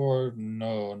Chess24?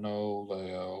 No, no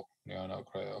leo. Yo no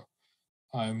creo.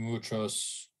 Hay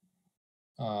muchos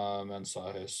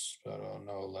mensajes, pero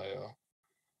no leo.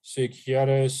 Si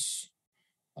quieres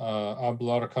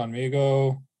hablar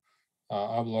conmigo,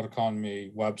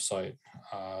 Ablarkanmi website,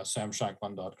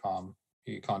 samshankland.com,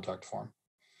 contact form.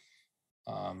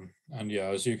 And yeah,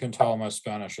 as you can tell, my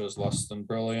Spanish is less than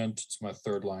brilliant. It's my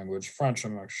third language. French,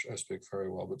 I speak very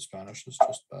well, but Spanish is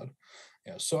just bad.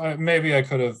 Yeah, so maybe I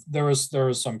could have. There was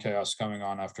some chaos coming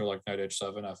on after like knight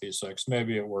h7, fe6.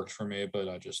 Maybe it worked for me, but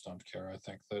I just don't care. I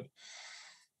think that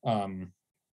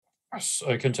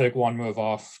I can take one move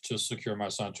off to secure my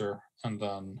center, and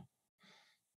then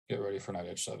get ready for knight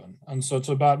h7. And so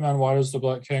to Batman, why does the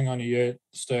Black King on e8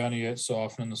 stay on e8 so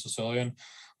often in the Sicilian?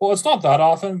 Well, it's not that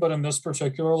often, but in this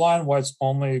particular line, White's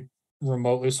only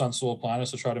remotely sensible plan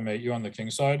is to try to mate you on the king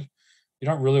side. You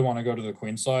don't really want to go to the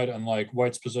queen side, and like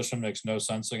White's position makes no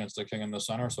sense against the king in the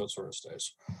center, so it sort of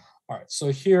stays. All right, so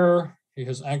here he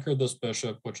has anchored this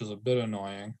bishop, which is a bit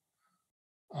annoying.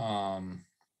 And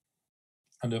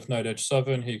if knight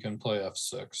h7, he can play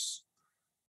f6.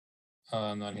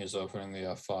 And then he's opening the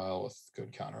f file with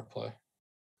good counterplay.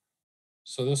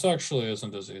 So this actually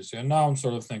isn't as easy. And now I'm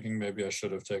sort of thinking maybe I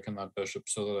should have taken that bishop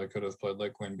so that I could have played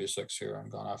like queen b6 here and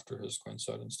gone after his queen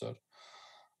side instead.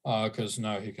 Because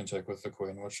now he can take with the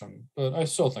queen, but I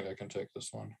still think I can take this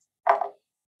one.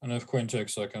 And if queen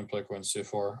takes, I can play queen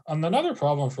c4. And another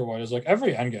problem for White is like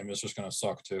every endgame is just going to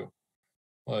suck too.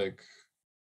 Like,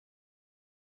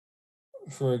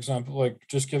 for example, like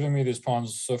just giving me these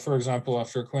pawns. So for example,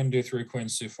 after queen d3, queen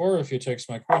c4, if he takes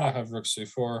my queen, I have rook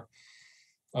c4.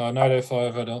 Knight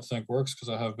a5 I don't think works because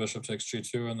I have bishop takes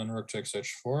g2 and then rook takes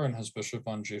h4, and his bishop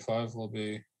on g5 will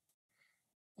be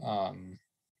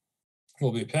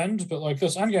pinned. But like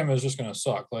this endgame is just going to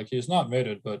suck. Like he's not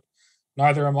mated, but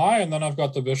neither am I. And then I've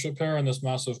got the bishop pair and this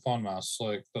massive pawn mass.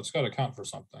 Like that's got to count for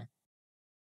something.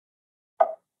 So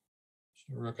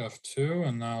rook f2,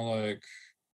 and now like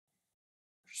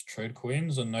just trade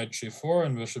queens and knight g4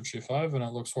 and bishop g5, and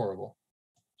it looks horrible.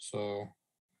 So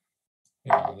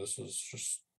yeah, this is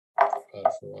just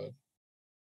bad for White.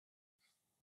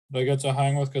 Did I get to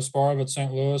hang with Kasparov at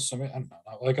St. Louis? I mean,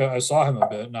 I saw him a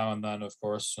bit now and then, of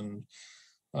course, and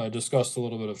I discussed a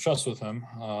little bit of chess with him,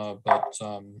 but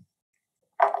I don't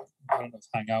know if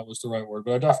hang out was the right word,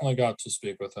 but I definitely got to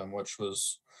speak with him, which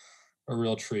was a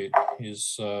real treat.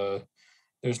 He's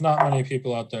there's not many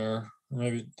people out there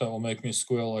maybe that will make me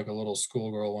squeal like a little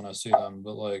schoolgirl when I see them,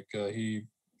 but like he's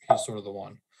sort of the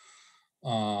one.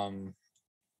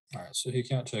 All right, so he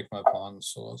can't take my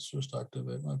pawns, so let's just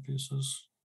activate my pieces.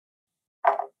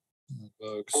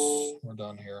 Folks, we're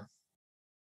done here.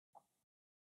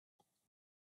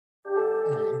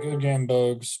 All right, good game,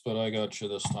 Bogues, but I got you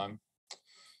this time.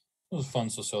 It was fun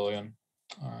Sicilian.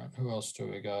 All right, who else do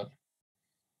we got?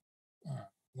 All right,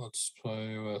 let's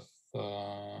play with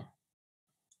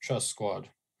Chess Squad.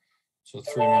 It's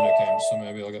a 3-minute game, so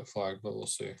maybe I'll get flagged, but we'll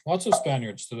see. Lots of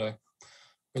Spaniards today.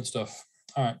 Good stuff.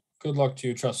 All right, good luck to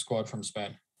you, Chess Squad from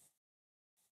Spain.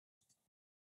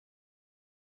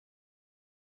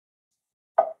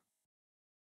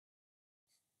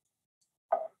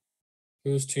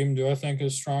 Whose team do I think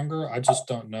is stronger? I just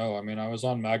don't know. I mean, I was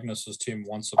on Magnus's team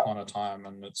once upon a time,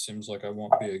 and it seems like I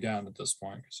won't be again at this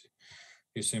point because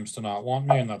he seems to not want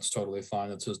me, and that's totally fine.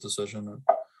 It's his decision. It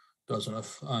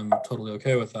doesn't. I'm totally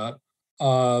okay with that.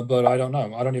 But I don't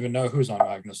know. I don't even know who's on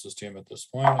Magnus's team at this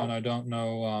point, and I don't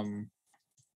know.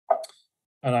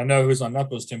 And I know who's on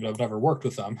Nepo's team, but I've never worked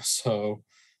with them, so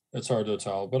it's hard to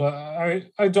tell. But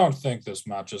I don't think this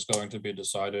match is going to be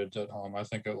decided at home. I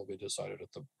think it will be decided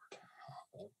at the board.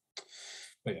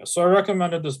 But yeah, so I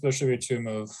recommended this bishop e2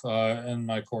 move in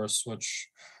my course,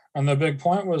 and the big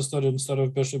point was that instead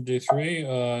of bishop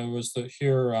d3, was that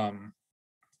here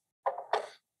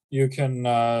you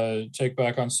can take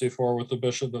back on c4 with the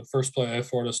bishop, but first play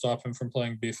a4 to stop him from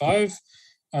playing b5,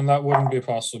 and that wouldn't be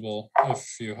possible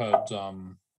if you had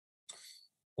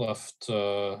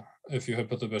if you had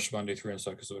put the bishop on d3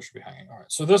 instead, because the bishop would be hanging. All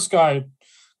right, so this guy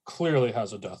clearly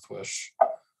has a death wish.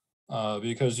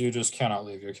 Because you just cannot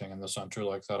leave your king in the center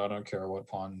like that. I don't care what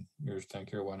pawn you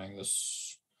think you're winning.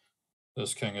 This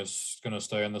king is going to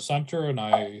stay in the center, and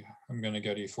I am going to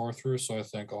get e4 through. So I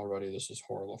think already this is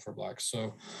horrible for black.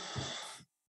 So let's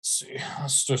see.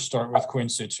 Let's just start with queen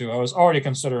c2. I was already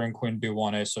considering queen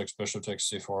b1, a6, bishop takes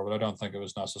c4, but I don't think it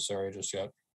was necessary just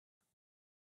yet.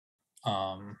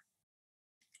 But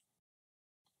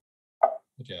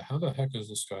yeah, how the heck is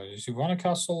this guy? Does he want to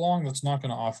castle long? That's not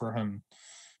going to offer him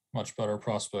much better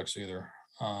prospects either.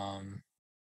 All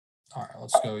right,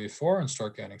 let's go e4 and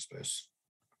start gaining space.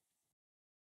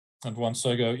 And once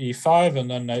I go e5 and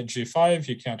then knight g5,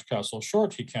 he can't castle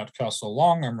short, he can't castle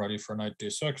long. I'm ready for knight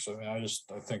d6. So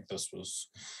I think this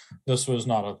was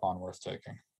not a pawn worth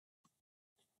taking.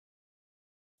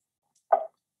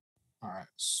 All right,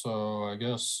 so I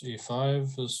guess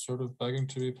e5 is sort of begging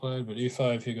to be played, but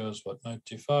e5 he goes, what, knight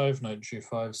d5, knight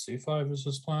g5, c5 is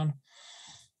his plan.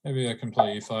 Maybe I can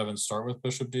play e5 and start with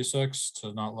bishop d6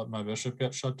 to not let my bishop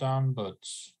get shut down, but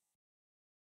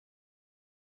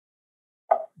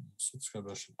so let's go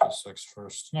bishop d6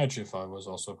 first. Knight g5 was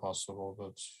also possible,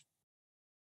 but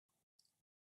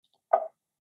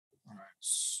all right,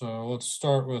 so let's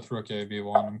start with rook a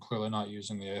b1. I'm clearly not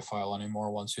using the a file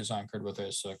anymore once he's anchored with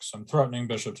a6. I'm threatening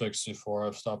bishop takes c4.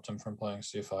 I've stopped him from playing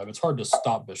c5. It's hard to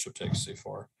stop bishop takes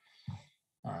c4.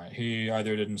 All right, he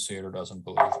either didn't see it or doesn't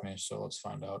believe me, so let's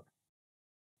find out.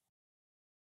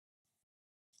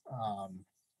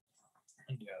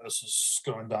 And yeah, this is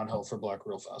going downhill for black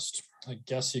real fast. I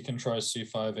guess he can try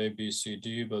c5, a, b, c,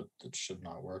 d, but it should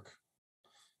not work.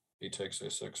 B takes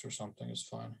a6 or something is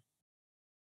fine.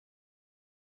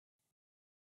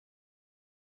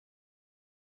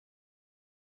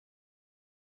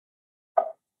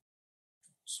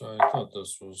 So I thought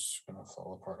this was going to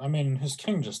fall apart. I mean, his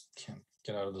king just can't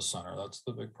get out of the center. That's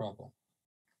the big problem.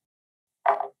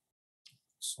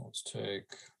 So let's take,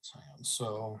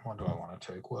 so what do I want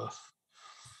to take with?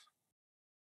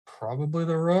 Probably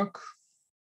the rook.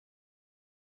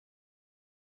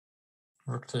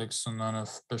 Rook takes, and then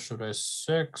if bishop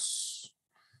a6,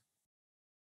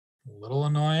 a little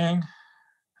annoying.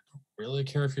 I don't really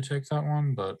care if you take that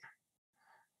one, but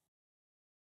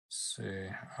let's see.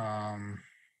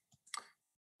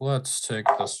 Let's take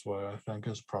this way, I think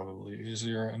is probably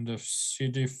easier. And if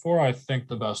cd4, I think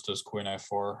the best is queen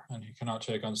a4, and he cannot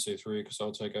take on c3 because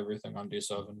I'll take everything on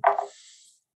d7.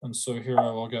 And so here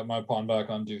I will get my pawn back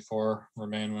on d4,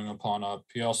 remain a pawn up.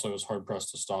 He also is hard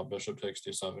pressed to stop bishop takes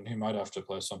d7. He might have to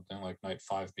play something like knight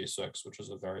 5 b6, which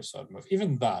is a very sad move.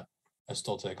 Even that, I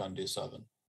still take on d7.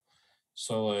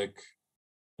 So like,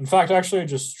 in fact, actually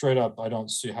just straight up, I don't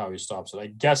see how he stops it. I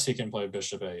guess he can play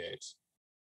bishop a8,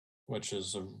 which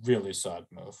is a really sad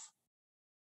move.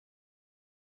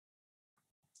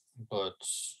 But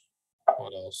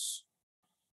what else?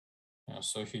 Yeah,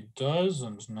 so he does,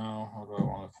 and now how do I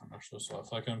want to finish this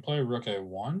off? I can play rook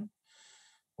a1.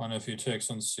 When if he takes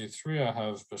on c3, I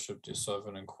have bishop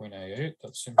d7 and queen a8.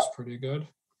 That seems pretty good.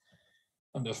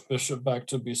 And if bishop back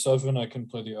to b7, I can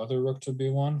play the other rook to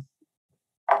b1.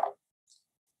 So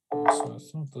I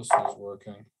thought this was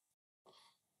working.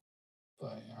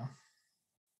 But yeah.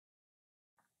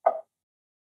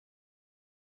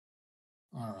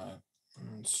 All right,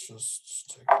 let's just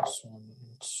take this one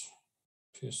and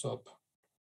piece up.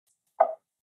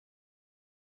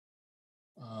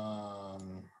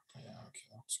 Yeah, okay,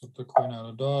 let's get the queen out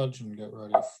of dodge and get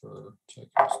ready for taking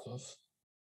stuff.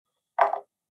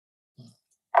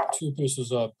 2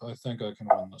 pieces up, I think I can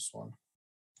win this one.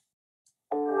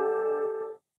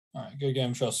 All right, good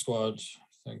game, chess squad.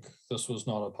 I think this was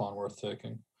not a pawn worth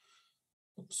taking.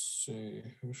 Let's see,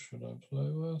 who should I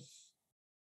play with?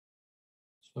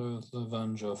 So the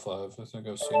Venja 5, I think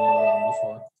I've seen you around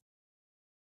before.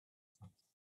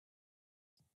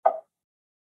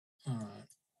 All right.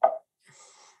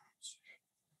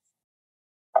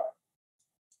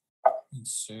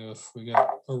 Let's see if we get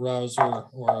a rouser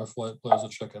or if white plays a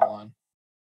chicken line.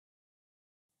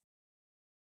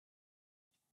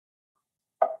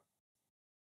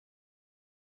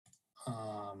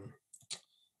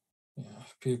 Yeah,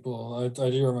 people, I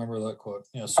do remember that quote.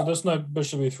 Yeah, so this knight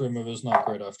bishop e3 move is not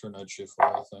great after knight g4,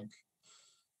 I think.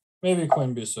 Maybe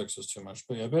queen b6 is too much,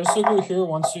 but yeah, basically here,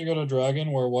 once you get a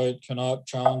dragon where white cannot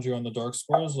challenge you on the dark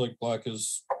squares, like black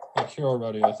is, like here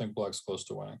already, I think black's close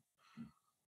to winning.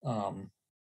 Yeah,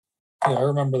 I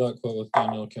remember that quote with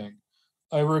Daniel King.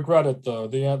 I regret it though.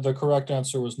 The correct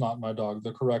answer was not my dog.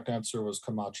 The correct answer was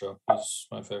Camacho. He's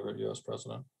my favorite US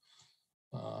president.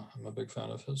 I'm a big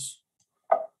fan of his.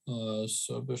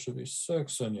 So bishop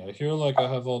e6, and yeah, here like I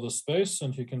have all the space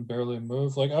and he can barely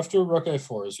move. Like after rook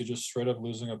a4, is he just straight up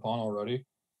losing a pawn already?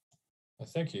 I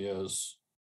think he is.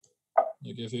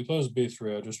 Like if he plays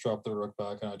b3, I just drop the rook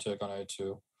back and I take on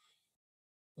a2.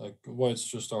 Like white's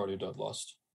just already dead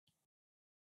lost.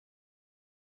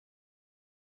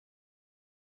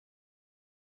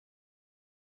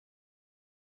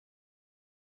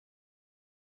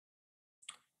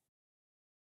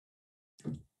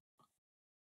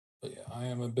 But yeah, I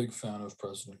am a big fan of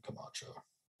President Camacho.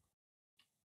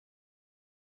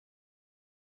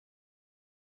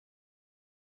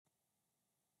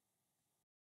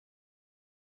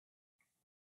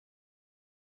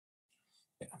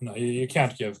 Yeah, no, you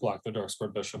can't give black the dark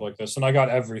squared bishop like this. And I got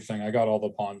everything. I got all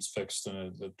the pawns fixed,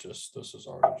 and it just, this is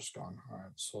already just gone. All right,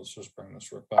 so let's just bring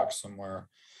this rook back somewhere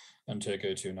and take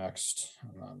a2 next,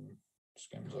 and then this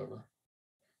game's over.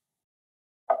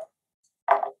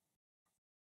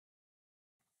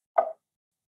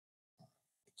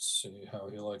 see how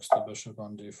he likes the bishop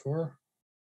on d4.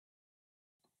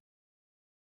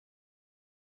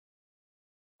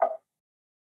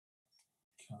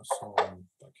 Castle, I'm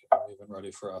even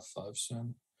ready for f5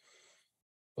 soon.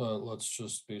 But let's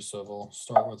just be civil.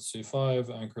 Start with c5,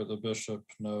 anchor the bishop,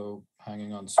 no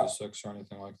hanging on c6 or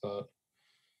anything like that.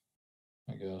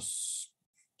 I guess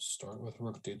start with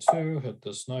rook d2, hit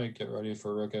this knight, get ready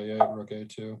for rook a8, rook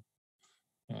a2.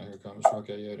 Yeah, here comes rook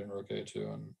a8 and rook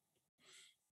a2, and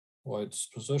white's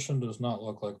position does not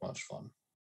look like much fun.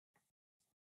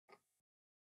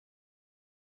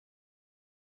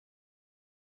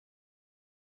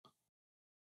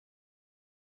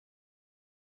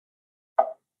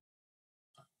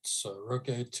 So rook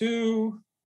a2,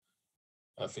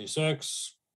 fe6.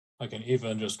 I can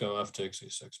even just go f takes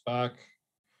e6 back,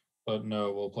 but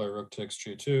no, we'll play rook takes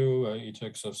g2, e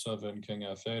takes f7, king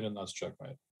f8, and that's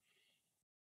checkmate.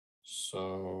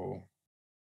 So,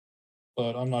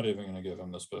 but I'm not even going to give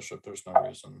him this bishop. There's no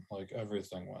reason. Like,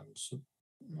 everything wins.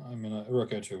 I mean, rook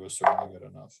a2 was certainly good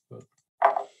enough, but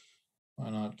why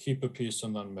not keep a piece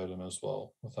and then mate him as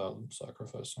well without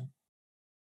sacrificing?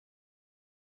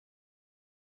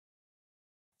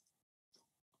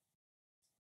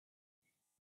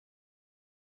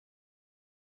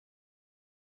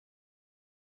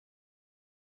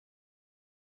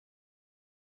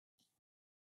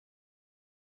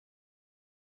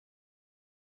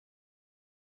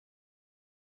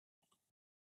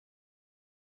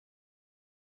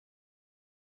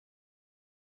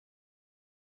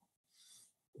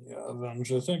 Yeah,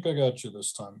 Avenge, I think I got you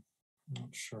this time. Not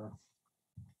sure.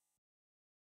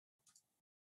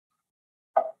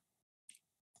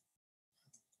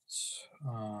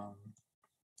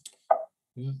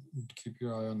 Yeah, keep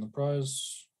your eye on the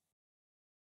prize.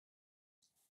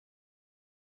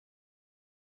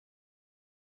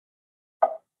 All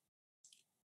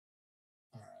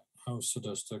right, how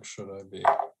sadistic should I be?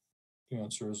 The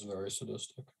answer is very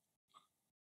sadistic.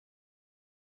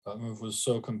 That move was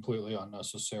so completely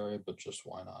unnecessary, but just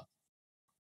why not?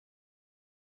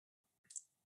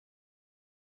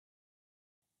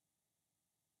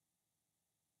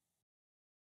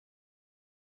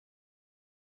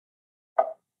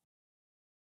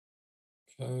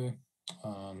 Okay,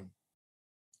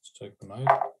 let's take the knight.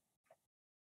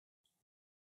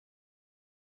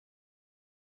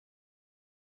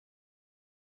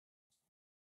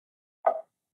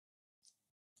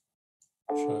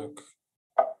 Check.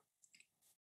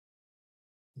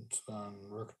 On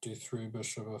rook d3,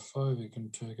 bishop f5, you can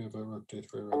take it, but rook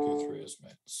d3, rook e3 is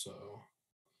mate. So,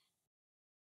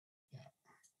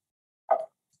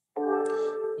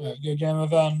 yeah. Good game,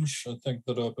 Avenge. I think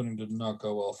that opening did not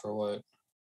go well for white.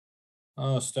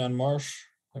 Stan Marsh.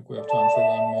 I think we have time for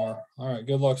one more. All right,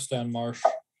 good luck, Stan Marsh.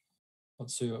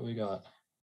 Let's see what we got.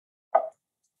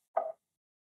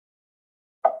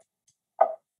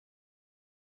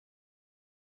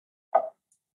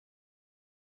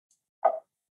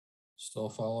 Still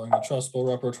following the chessable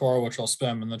repertoire, which I'll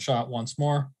spam in the chat once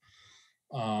more.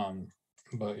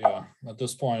 But yeah, at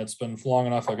this point, it's been long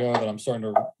enough ago that I'm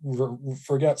starting to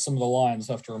forget some of the lines.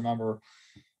 I have to remember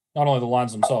not only the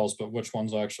lines themselves, but which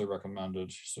ones I actually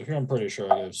recommended. So here I'm pretty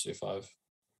sure I gave c5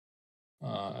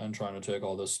 and trying to take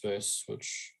all this space,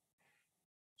 which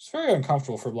is very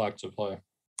uncomfortable for black to play.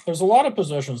 There's a lot of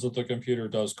positions that the computer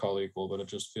does call equal, but it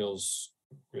just feels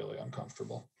really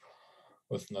uncomfortable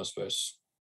with no space.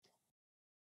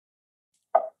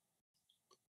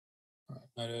 All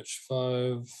right, knight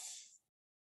h5.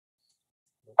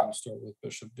 We can start with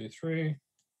bishop d3.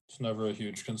 It's never a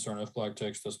huge concern if black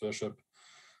takes this bishop,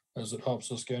 as it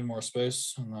helps us gain more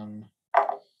space. And then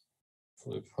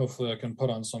hopefully I can put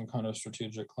on some kind of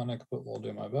strategic clinic, but we'll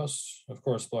do my best. Of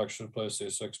course, black should play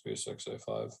c6, b6,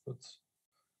 a5, but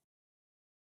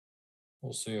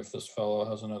we'll see if this fellow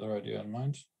has another idea in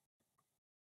mind.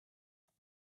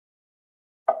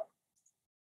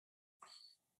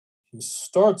 He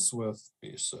starts with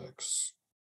b6.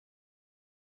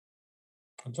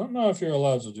 I don't know if you're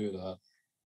allowed to do that.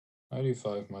 Knight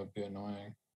e5 might be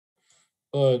annoying,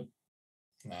 but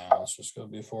nah, let's just go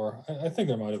b4. I think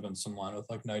there might have been some line with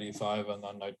like knight e5 and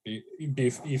then knight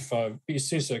e5,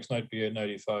 c6, knight b8, knight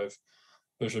e5,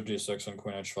 bishop d6, and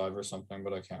queen h5 or something,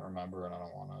 but I can't remember and I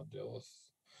don't want to deal with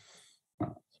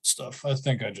stuff. I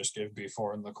think I just gave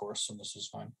b4 in the course and this is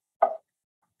fine.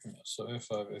 Yeah, so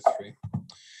a5, a3.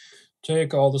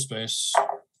 Take all the space.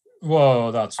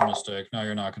 Whoa, that's a mistake. Now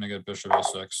you're not going to get bishop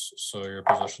a6, so your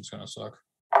position's going to suck.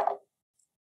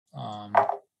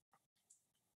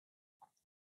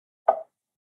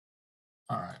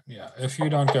 All right, yeah. If you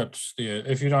don't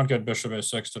get bishop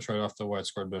a6 to trade off the white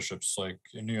squared bishops, like,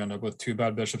 and you end up with 2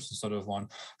 bad bishops instead of 1.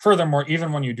 Furthermore,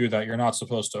 even when you do that, you're not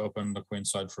supposed to open the queen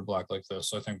side for black like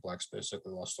this. I think black's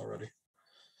basically lost already.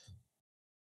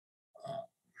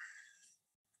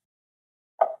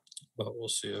 But we'll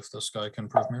see if this guy can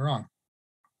prove me wrong.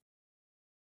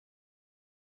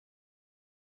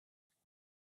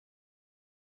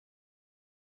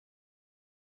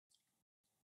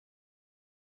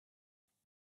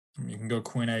 You can go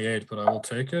queen a8, but I will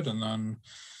take it, and then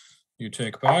you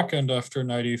take back. And after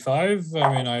knight e5,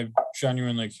 I mean, I'm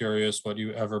genuinely curious what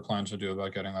you ever plan to do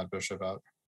about getting that bishop out.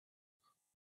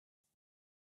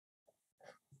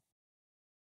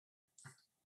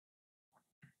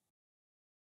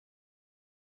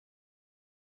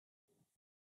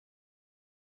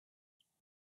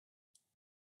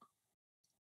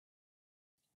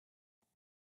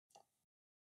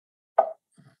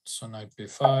 So knight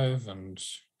b5, and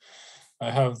I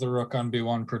have the rook on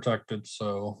b1 protected,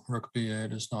 so rook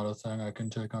b8 is not a thing I can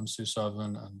take on c7.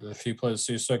 And if he plays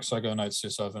c6, I go knight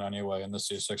c7 anyway, and the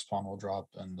c6 pawn will drop,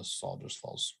 and this all just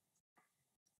falls.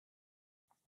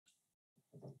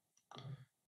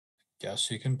 Guess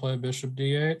he can play bishop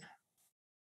d8.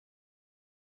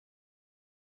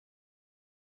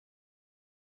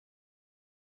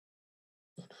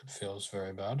 But it feels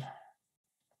very bad.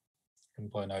 Can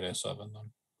play knight a7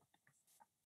 then.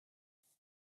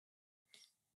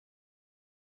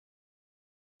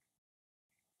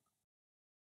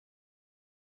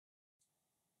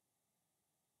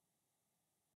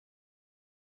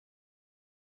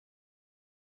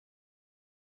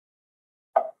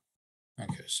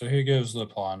 Okay, so he gives the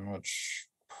pawn, which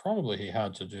probably he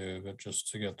had to do, but just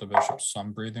to get the bishop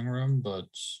some breathing room, but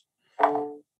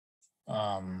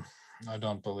I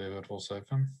don't believe it will save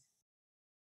him.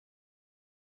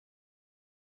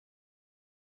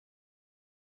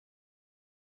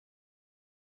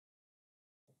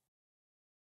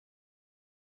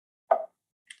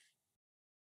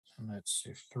 So knight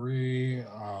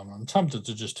c3. I'm tempted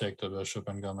to just take the bishop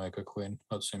and go make a queen.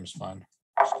 That seems fine.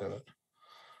 Let's do it.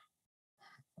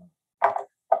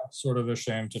 Sort of a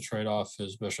shame to trade off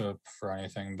his bishop for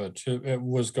anything, but it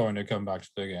was going to come back to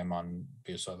the game on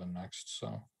b7 next.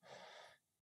 So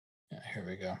yeah, here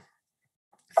we go.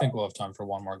 I think we'll have time for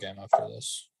one more game after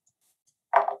this.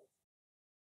 All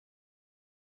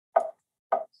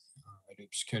right,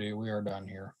 oops, kitty, we are done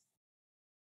here.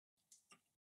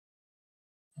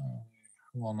 I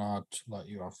will not let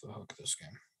you off the hook this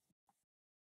game.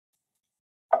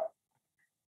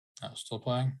 Oh, still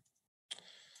playing?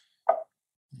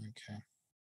 Okay.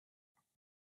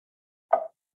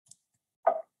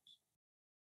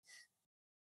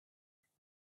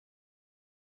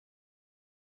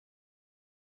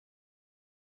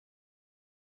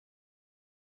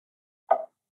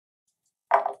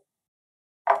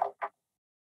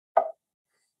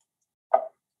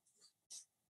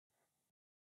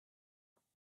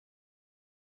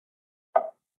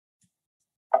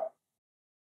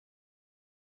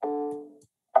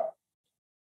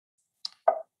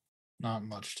 Not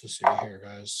much to see here,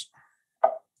 guys.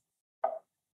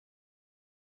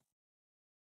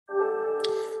 All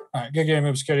right, good game,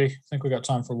 Oops Kitty. I think we got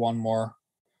time for one more.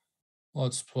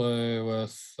 Let's play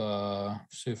with,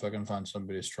 see if I can find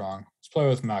somebody strong. Let's play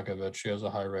with Makovich. He has a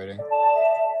high rating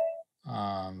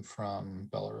from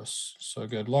Belarus. So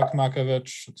good luck,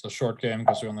 Makovich. It's a short game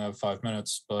because we only have 5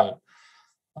 minutes, but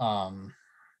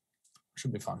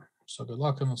should be fun. So good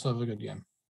luck and let's have a good game.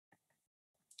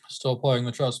 Still playing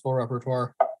the chessable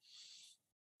repertoire.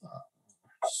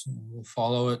 So we'll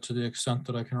follow it to the extent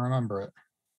that I can remember it.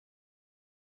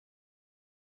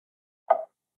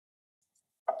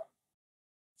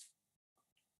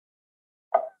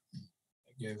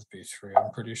 I gave b3,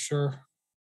 I'm pretty sure.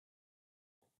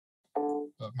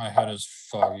 But my head is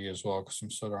foggy as well because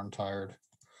I'm so darn tired.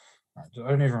 Right, I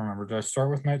don't even remember. Did I start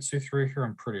with knight c3 here?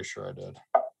 I'm pretty sure I did.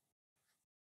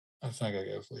 I think I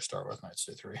gave we start with knight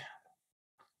c3.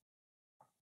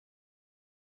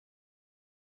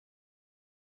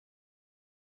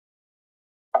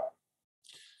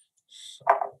 So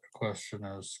the question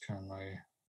is, can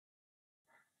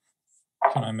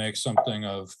I make something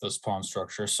of this pawn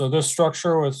structure? So this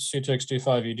structure with c takes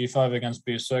d5, e d5 against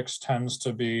b6 tends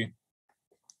to be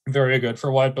very good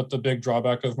for white, but the big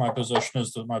drawback of my position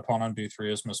is that my pawn on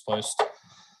b3 is misplaced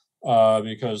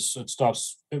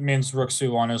because it means rook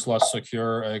c1 is less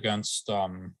secure against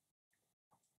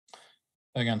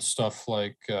stuff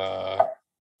like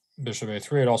bishop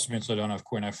a3. It also means I don't have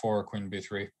queen a4 or queen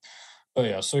b3. But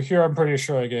yeah, so here I'm pretty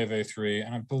sure I gave a3,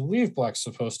 and I believe black's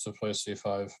supposed to play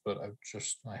c5, but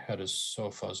my head is so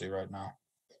fuzzy right now.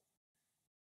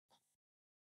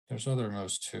 There's other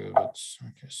moves too, but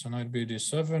okay, so knight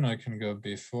bd7, I can go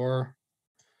b4.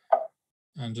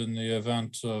 And in the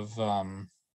event of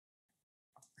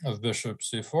bishop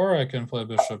c4, I can play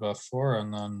bishop f4,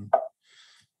 and then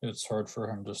it's hard for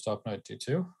him to stop knight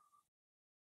d2.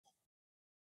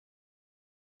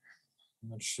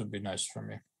 That should be nice for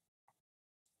me.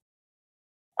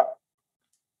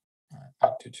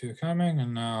 Knight d2 coming,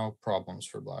 and now problems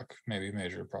for black, maybe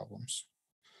major problems.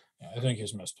 Yeah, I think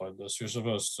he's misplayed this. You're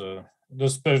supposed to,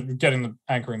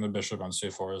 anchoring the bishop on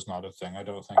c4 is not a thing. I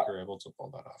don't think you're able to pull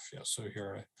that off. Yeah, so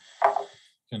here I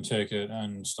can take it,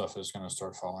 and stuff is going to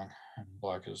start falling, and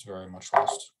black is very much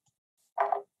lost.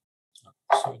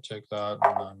 So I take that,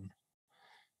 and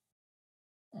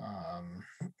then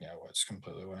yeah, white's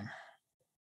completely winning.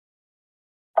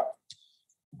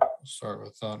 Start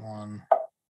with that one,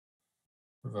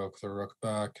 provoke the rook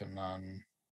back, and then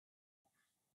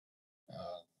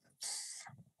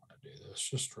it's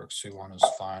just rook c1 is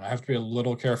fine. I have to be a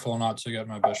little careful not to get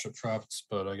my bishop trapped,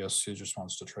 but I guess he just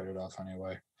wants to trade it off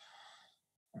anyway.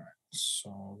 All right, so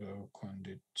I'll go queen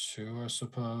d2, I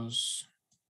suppose.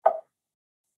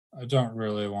 I don't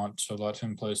really want to let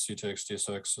him play c takes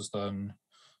d6, as then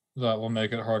that will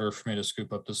make it harder for me to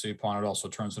scoop up the c pawn. It also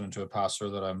turns it into a passer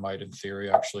that I might, in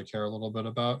theory, actually care a little bit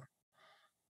about.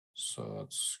 So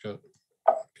let's get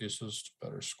pieces to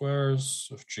better squares.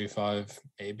 If g5,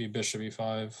 maybe bishop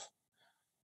e5.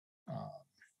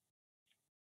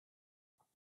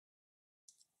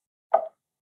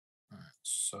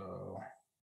 So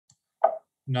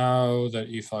now that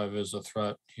e5 is a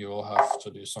threat, he will have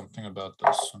to do something about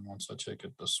this. And once I take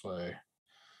it this way,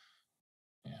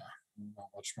 yeah, not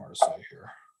much more to say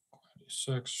here.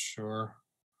 d6, sure.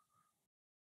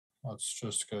 Let's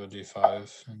just go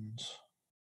d5 and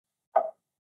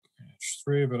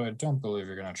h3, but I don't believe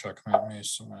you're going to checkmate me.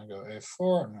 So I'm going to go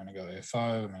a4, I'm going to go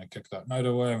a5, I'm going to kick that knight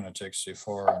away, I'm going to take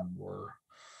c4, and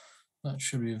that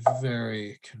should be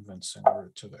very convincing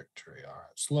route to victory. All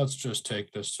right, so let's just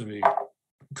take this to be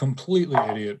completely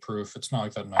idiot-proof. It's not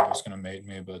like that knight was going to mate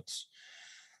me, but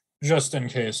just in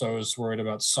case, I was worried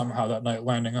about somehow that knight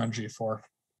landing on g4.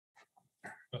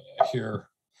 But here,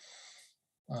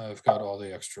 I've got all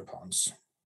the extra pawns.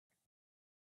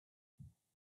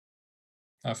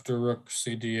 After rook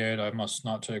cd8, I must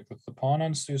not take with the pawn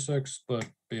on c6, but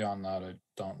beyond that, I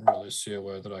don't really see a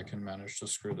way that I can manage to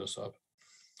screw this up.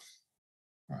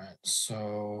 All right,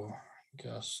 so I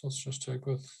guess let's just take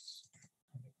with,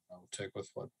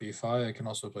 what, b5? I can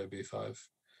also play b5.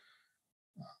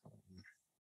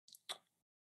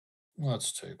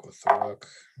 Let's take with the rook,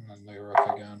 and then the rook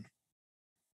again.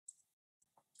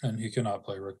 And he cannot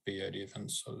play rook b8 even,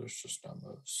 so there's just no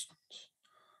moves.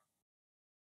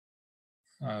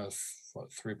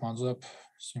 What, 3 pawns up?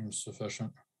 Seems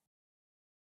sufficient.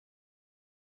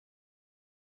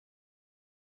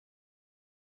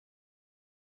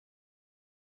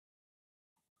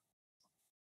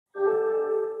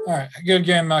 All right, good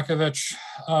game, Makovich.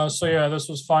 So yeah, this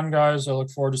was fun, guys. I look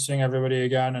forward to seeing everybody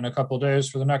again in a couple of days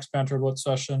for the next Banter Blitz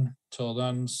session. Till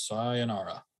then,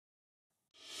 sayonara.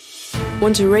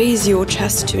 Want to raise your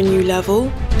chess to a new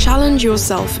level? Challenge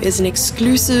Yourself is an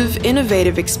exclusive,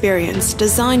 innovative experience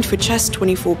designed for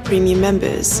Chess24 Premium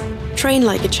members. Train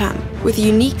like a champ, with a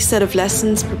unique set of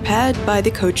lessons prepared by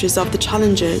the coaches of the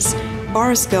challengers.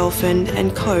 Boris Girlfriend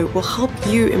and Co. will help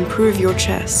you improve your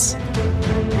chess.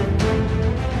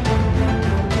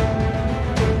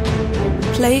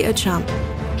 Play a champ.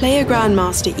 Play a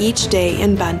Grandmaster each day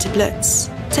in Banter Blitz.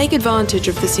 Take advantage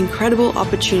of this incredible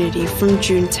opportunity from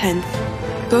June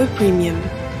 10th. Go premium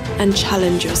and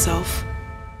challenge yourself.